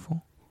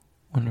wonderful,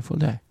 wonderful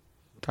day.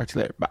 Talk to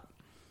you later. Bye.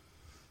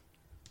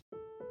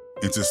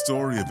 It's a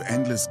story of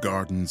endless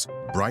gardens,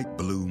 bright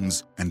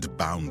blooms, and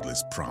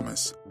boundless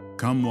promise.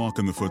 Come walk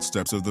in the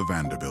footsteps of the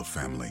Vanderbilt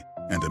family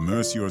and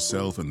immerse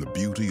yourself in the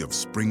beauty of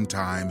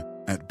springtime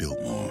at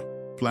Biltmore.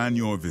 Plan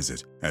your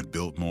visit at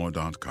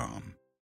Biltmore.com.